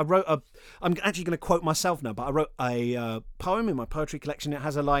 I'm actually going to quote myself now, but I wrote a poem in my poetry collection. It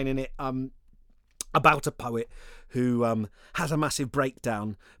has a line in it about a poet who has a massive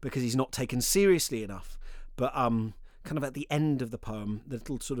breakdown because he's not taken seriously enough. But kind of at the end of the poem, the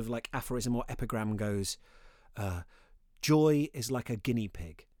little sort of like aphorism or epigram goes, joy is like a guinea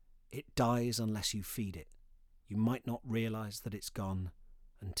pig. It dies unless you feed it. You might not realise that it's gone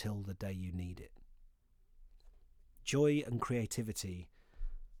until the day you need it. Joy and creativity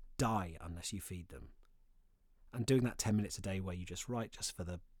die unless you feed them. And doing that 10 minutes a day where you just write just for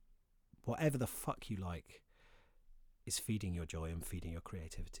the whatever the fuck you like is feeding your joy and feeding your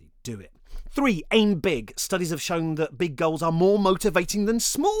creativity. Do it. 3, aim big. Studies have shown that big goals are more motivating than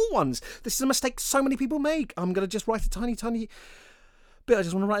small ones. This is a mistake so many people make. I'm going to just write a tiny bit. I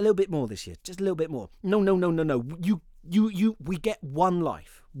just want to write a little bit more this year. Just a little bit more. No. We get one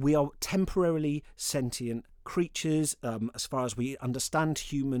life. We are temporarily sentient creatures. As far as we understand,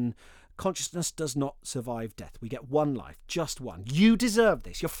 human consciousness does not survive death. We get one life, just one. You deserve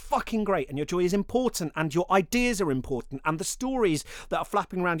this. You're fucking great, and your joy is important, and your ideas are important, and the stories that are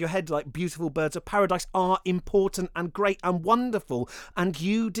flapping around your head like beautiful birds of paradise are important and great and wonderful, and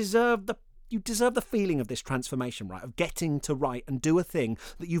you deserve the feeling of this transformation, right? Of getting to write and do a thing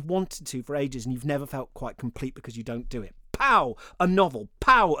that you've wanted to for ages and you've never felt quite complete because you don't do it. Pow, a novel.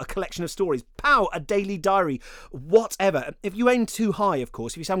 Pow, a collection of stories. Pow, a daily diary. Whatever. If you aim too high, of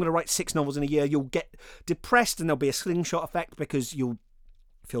course, if you say I'm going to write 6 novels in a year, you'll get depressed and there'll be a slingshot effect because you'll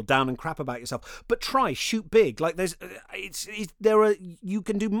feel down and crap about yourself. But shoot big. Like you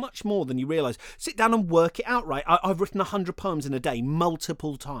can do much more than you realise. Sit down and work it out, right? I've written 100 poems in a day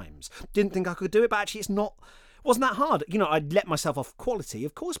multiple times. Didn't think I could do it, but actually wasn't that hard. You know, I'd let myself off quality,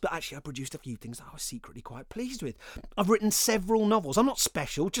 of course, but actually I produced a few things that I was secretly quite pleased with. I've written several novels. I'm not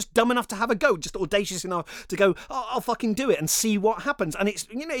special, just dumb enough to have a go, just audacious enough to go, I'll fucking do it and see what happens. And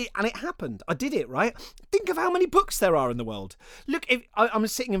and it happened. I did it, right? Think of how many books there are in the world. Look, I'm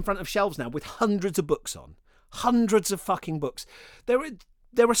sitting in front of shelves now with hundreds of books on. Hundreds of fucking books. There are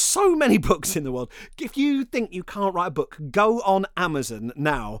There are so many books in the world. If you think you can't write a book, go on Amazon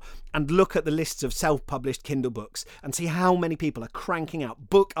now and look at the lists of self-published Kindle books and see how many people are cranking out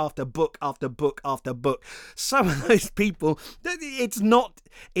book after book after book after book. Some of those people, it's not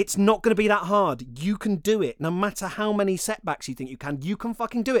going to be that hard. You can do it. No matter how many setbacks you think you can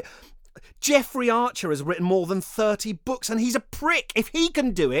fucking do it. Jeffrey Archer has written more than 30 books and he's a prick. If he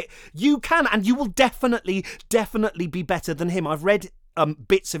can do it, you can, and you will definitely be better than him. I've read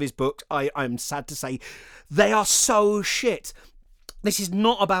bits of his books. I'm sad to say they are so shit. This is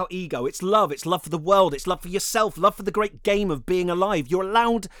not about ego. It's love for the world. It's love for yourself. Love for the great game of being alive. You're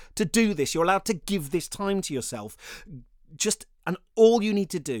allowed to do this. You're allowed to give this time to yourself. And all you need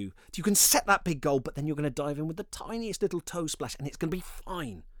to do, you can set that big goal, but then you're going to dive in with the tiniest little toe splash and it's going to be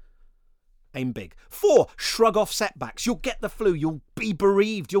fine. Aim big. 4, shrug off setbacks. You'll get the flu. You'll be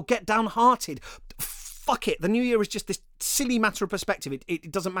bereaved. You'll get downhearted. Fuck it. The new year is just this silly matter of perspective.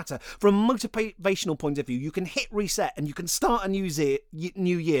 It doesn't matter. From a motivational point of view, you can hit reset and you can start a new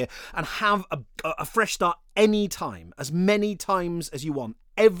year and have a fresh start anytime, as many times as you want.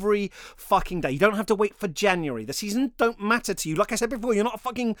 Every fucking day. You don't have to wait for January. The seasons don't matter to you. Like I said before, you're not a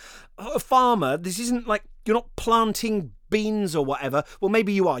fucking farmer. This isn't like you're not planting beans or whatever. Well,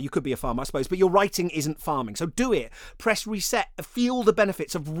 maybe you are. You could be a farmer, I suppose, but your writing isn't farming. So do it. Press reset. Feel the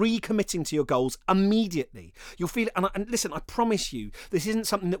benefits of recommitting to your goals immediately. You'll feel it. And listen, I promise you, this isn't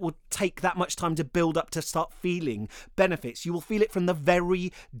something that will take that much time to build up to start feeling benefits. You will feel it from the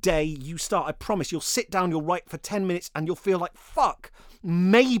very day you start. I promise. You'll sit down, you'll write for 10 minutes and you'll feel like, fuck,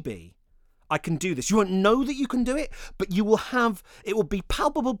 maybe I can do this. You won't know that you can do it, but it will be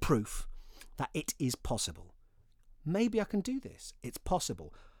palpable proof that it is possible. Maybe I can do this. It's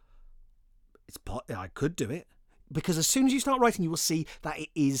possible. I could do it. Because as soon as you start writing, you will see that it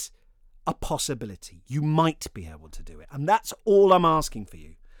is a possibility. You might be able to do it. And that's all I'm asking for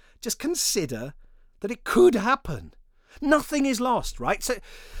you. Just consider that it could happen. Nothing is lost, right? So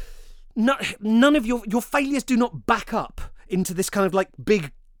none of your failures do not back up into this kind of like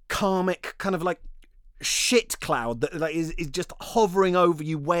big karmic kind of like shit cloud that is just hovering over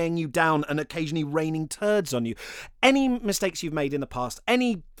you, weighing you down and occasionally raining turds on you. Any mistakes you've made in the past,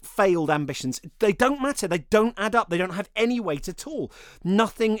 any failed ambitions, they don't matter. They don't add up. They don't have any weight at all.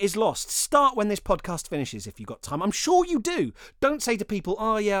 Nothing is lost. Start when this podcast finishes if you've got time. I'm sure you do. Don't say to people,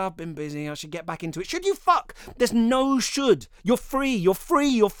 oh yeah, I've been busy, I should get back into it. Should you fuck? There's no should. You're free. You're free.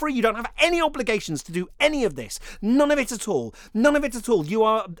 You're free. You don't have any obligations to do any of this. None of it at all. None of it at all. You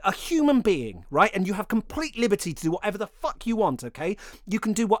are a human being, right? And you have complete liberty to do whatever the fuck you want, okay? You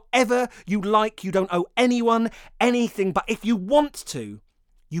can do whatever you like. You don't owe anyone anything. But if you want to,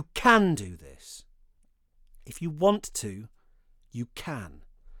 you can do this. If you want to, you can.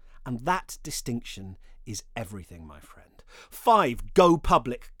 And that distinction is everything, my friend. 5, go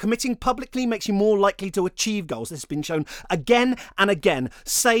public. Committing publicly makes you more likely to achieve goals. This has been shown again and again.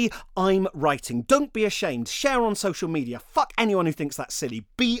 Say, I'm writing. Don't be ashamed. Share on social media. Fuck anyone who thinks that's silly.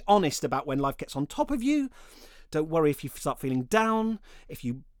 Be honest about when life gets on top of you. Don't worry if you start feeling down. If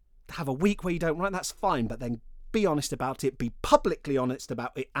you have a week where you don't write, that's fine. But then be honest about it, be publicly honest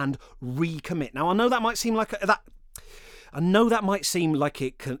about it, and recommit. Now, I know that might seem like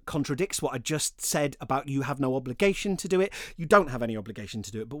it contradicts what I just said about you have no obligation to do it. You don't have any obligation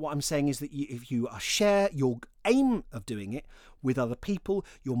to do it. But what I'm saying is that if you share your aim of doing it with other people,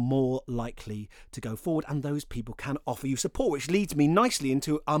 you're more likely to go forward, and those people can offer you support, which leads me nicely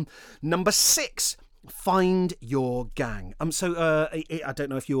into number 6. Find your gang. I don't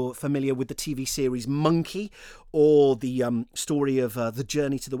know if you're familiar with the TV series Monkey or the story of the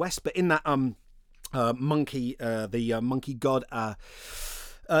Journey to the West, but in that Monkey, the monkey god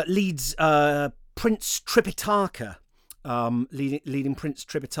leads Prince Tripitaka, leading Prince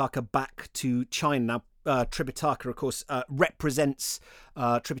Tripitaka back to China. Now, Tripitaka, of course, represents,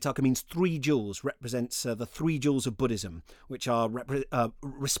 Tripitaka means 3 jewels, represents the 3 jewels of Buddhism, which are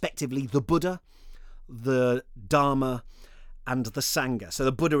respectively the Buddha, the Dharma, and the Sangha. So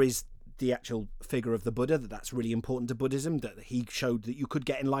the Buddha is the actual figure of the Buddha, that's really important to Buddhism, that he showed that you could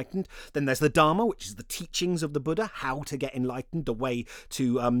get enlightened. Then there's the Dharma, which is the teachings of the Buddha, how to get enlightened, the way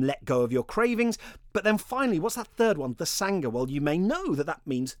to let go of your cravings. But then finally, what's that third one? The Sangha. Well, you may know that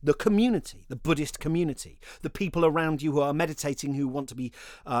means the community, the Buddhist community, the people around you who are meditating, who want to be,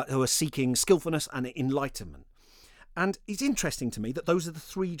 who are seeking skillfulness and enlightenment. And it's interesting to me that those are the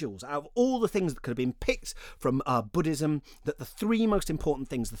 3 jewels. Out of all the things that could have been picked from Buddhism, that the 3 most important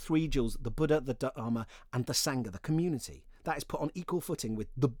things, the 3 jewels, the Buddha, the Dharma, and the Sangha, the community, that is put on equal footing with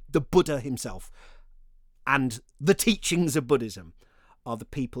the Buddha himself and the teachings of Buddhism, are the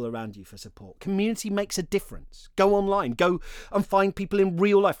people around you for support. Community makes a difference. Go online, go and find people in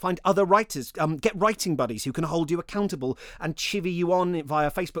real life, find other writers, get writing buddies who can hold you accountable and chivvy you on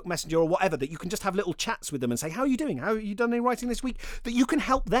via Facebook Messenger or whatever, that you can just have little chats with them and say, how are you doing? How have you done any writing this week? That you can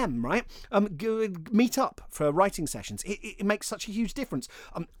help them, right? Meet up for writing sessions. It makes such a huge difference.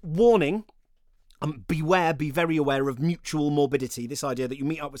 Warning. Beware, be very aware of mutual morbidity. This idea that you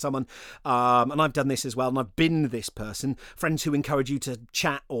meet up with someone, and I've done this as well, and I've been this person, friends who encourage you to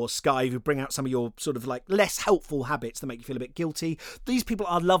chat or Skype, who bring out some of your sort of like less helpful habits that make you feel a bit guilty. These people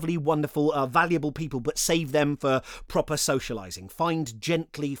are lovely, wonderful, valuable people, but save them for proper socialising. Find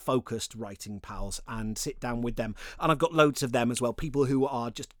gently focused writing pals and sit down with them. And I've got loads of them as well, people who are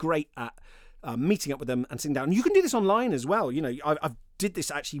just great at meeting up with them and sitting down. And you can do this online as well. You know, I've did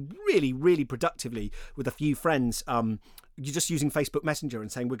this actually really, really productively with a few friends. You're just using Facebook Messenger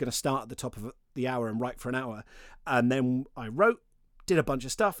and saying, we're going to start at the top of the hour and write for an hour. And then I wrote, did a bunch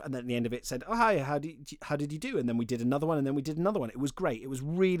of stuff, and then at the end of it said, oh, hi, how did you do? And then we did another one, and then we did another one. It was great. It was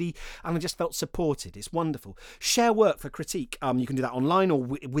really, and I just felt supported. It's wonderful. Share work for critique. You can do that online or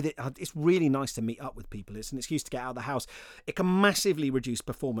with it. It's really nice to meet up with people. It's an excuse to get out of the house. It can massively reduce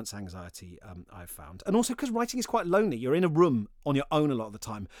performance anxiety, I've found. And also because writing is quite lonely. You're in a room on your own a lot of the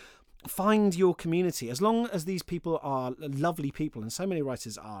time. Find your community. As long as these people are lovely people, and so many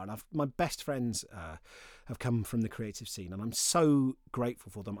writers are, and my best friends have come from the creative scene, and I'm so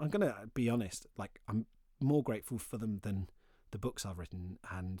grateful for them. I'm going to be honest, like, I'm more grateful for them than the books I've written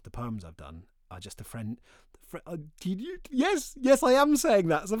and the poems I've done. Are just a friend. Yes, I am saying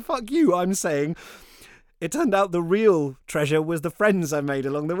that. So fuck you. I'm saying it turned out the real treasure was the friends I made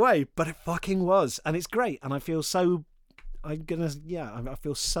along the way, but it fucking was, and it's great, and I feel so. I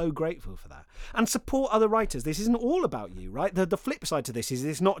feel so grateful for that. And support other writers. This isn't all about you, right? The flip side to this is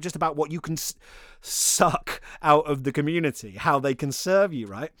it's not just about what you can suck out of the community, how they can serve you,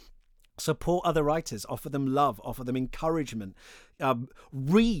 right? Support other writers, offer them love, offer them encouragement.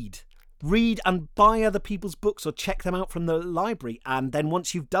 Read and buy other people's books or check them out from the library. And then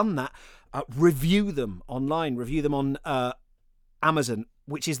once you've done that, review them online, review them on Amazon,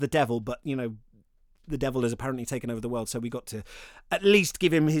 which is the devil, but, you know, the devil has apparently taken over the world, so we got to at least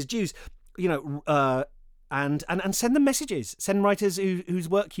give him his dues, you know, and send them messages. Send writers whose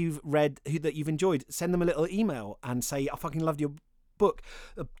work you've read, that you've enjoyed, send them a little email and say, I fucking loved your book.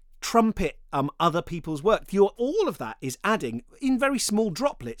 Trumpet other people's work. All of that is adding, in very small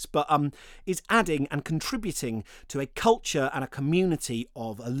droplets, but is adding and contributing to a culture and a community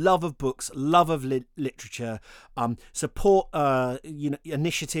of a love of books, love of literature, support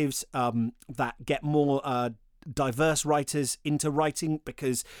initiatives that get more diverse writers into writing,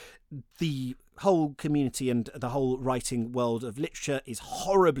 because the whole community and the whole writing world of literature is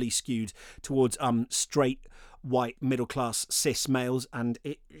horribly skewed towards straight white middle class cis males, and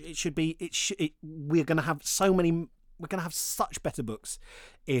we're going to have such better books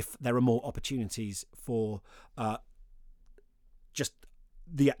if there are more opportunities for just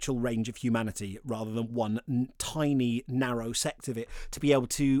the actual range of humanity rather than one tiny narrow sect of it to be able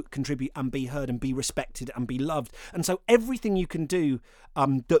to contribute and be heard and be respected and be loved. And so everything you can do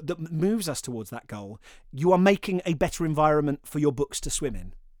that moves us towards that goal, you are making a better environment for your books to swim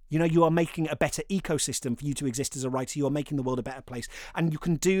in. You know, you are making a better ecosystem for you to exist as a writer. You are making the world a better place. And you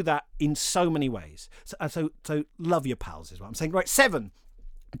can do that in so many ways. So love your pals is what I'm saying. Right, 7.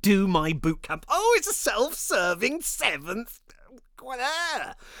 Do my boot camp. Oh, it's a self-serving 7th.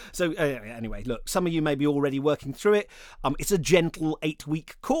 So anyway, look, some of you may be already working through it. It's a gentle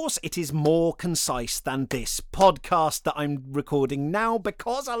 8-week course. It is more concise than this podcast that I'm recording now,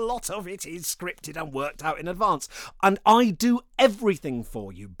 because a lot of it is scripted and worked out in advance. And I do everything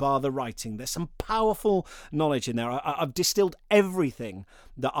for you, bar the writing. There's some powerful knowledge in there. I've distilled everything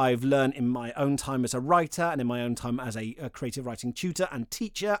that I've learned in my own time as a writer and in my own time as a creative writing tutor and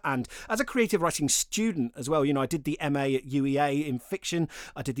teacher, and as a creative writing student as well. You know, I did the MA at UEA in fiction.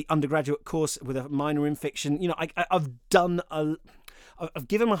 I did the undergraduate course with a minor in fiction. You know, I've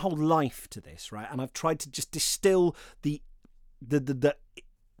given my whole life to this, right? And I've tried to just distill the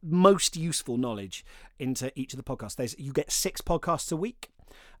most useful knowledge into each of the podcasts. You get 6 podcasts a week.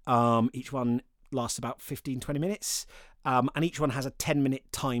 Each one lasts about 15-20 minutes. And each one has a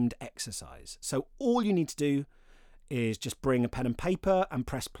 10-minute timed exercise. So all you need to do is just bring a pen and paper and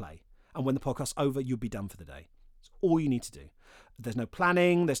press play. And when the podcast's over, you'll be done for the day. That's all you need to do. There's no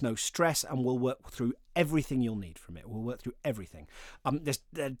planning, there's no stress, and we'll work through everything you'll need from it. We'll work through everything. There's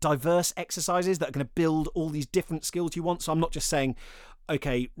diverse exercises that are going to build all these different skills you want. So I'm not just saying,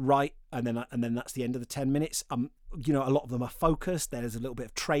 okay, write, and then that's the end of the 10 minutes. a lot of them are focused. There's a little bit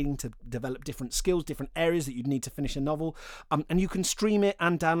of training to develop different skills, different areas that you'd need to finish a novel. And you can stream it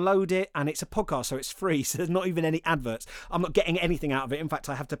and download it, and it's a podcast, so it's free. So there's not even any adverts. I'm not getting anything out of it. In fact,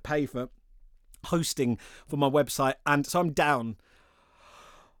 I have to pay for hosting for my website, and so I'm down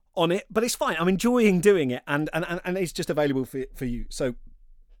on it, but it's fine. I'm enjoying doing it, and it's just available for you. So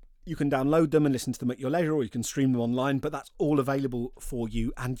you can download them and listen to them at your leisure, or you can stream them online, but that's all available for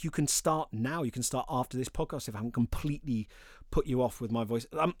you. And you can start now. You can start after this podcast if I haven't completely put you off with my voice.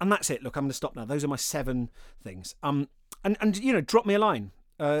 And that's it. Look, I'm going to stop now. Those are my 7 things. And drop me a line.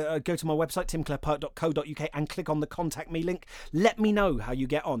 Go to my website, timclarepoet.co.uk, and click on the contact me link. Let me know how you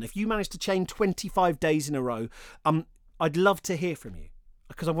get on. If you manage to chain 25 days in a row, I'd love to hear from you,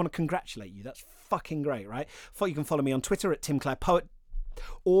 because I want to congratulate you. That's fucking great, right? You can follow me on Twitter at timclarepoet,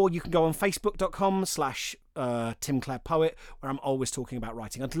 or you can go on facebook.com/timclarepoet, where I'm always talking about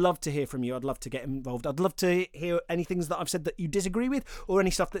writing. I'd love to hear from you. I'd love to get involved. I'd love to hear any things that I've said that you disagree with, or any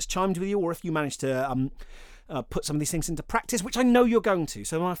stuff that's chimed with you, or if you manage to put some of these things into practice, which I know you're going to.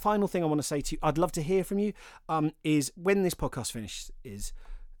 So my final thing I want to say to you, I'd love to hear from you, is when this podcast finishes, is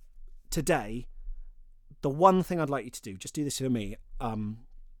today, the one thing I'd like you to do, just do this for me,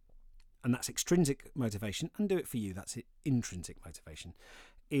 and that's extrinsic motivation, and do it for you, that's intrinsic motivation,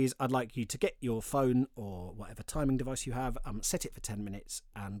 is I'd like you to get your phone or whatever timing device you have, set it for 10 minutes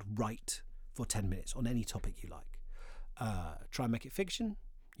and write for 10 minutes on any topic you like. Try and make it fiction.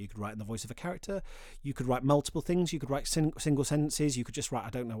 You could write in the voice of a character. You could write multiple things. You could write single sentences. You could just write,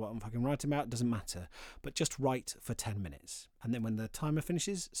 I don't know what I'm fucking writing about. It doesn't matter. But just write for 10 minutes. And then when the timer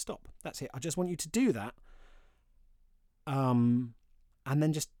finishes, stop. That's it. I just want you to do that. And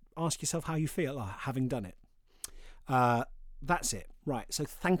then just ask yourself how you feel having done it. That's it. Right. So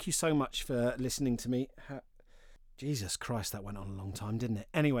thank you so much for listening to me. Jesus Christ, that went on a long time, didn't it?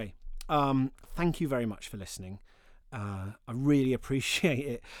 Anyway, thank you very much for listening. I really appreciate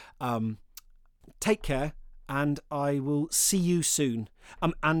it. Take care, and I will see you soon.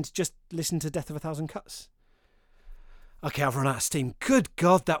 And just listen to Death of a Thousand Cuts. Okay, I've run out of steam. Good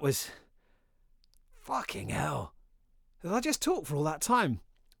God, that was fucking hell. Did I just talk for all that time?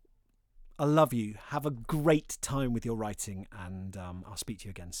 I love you. Have a great time with your writing, and I'll speak to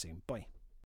you again soon. Bye.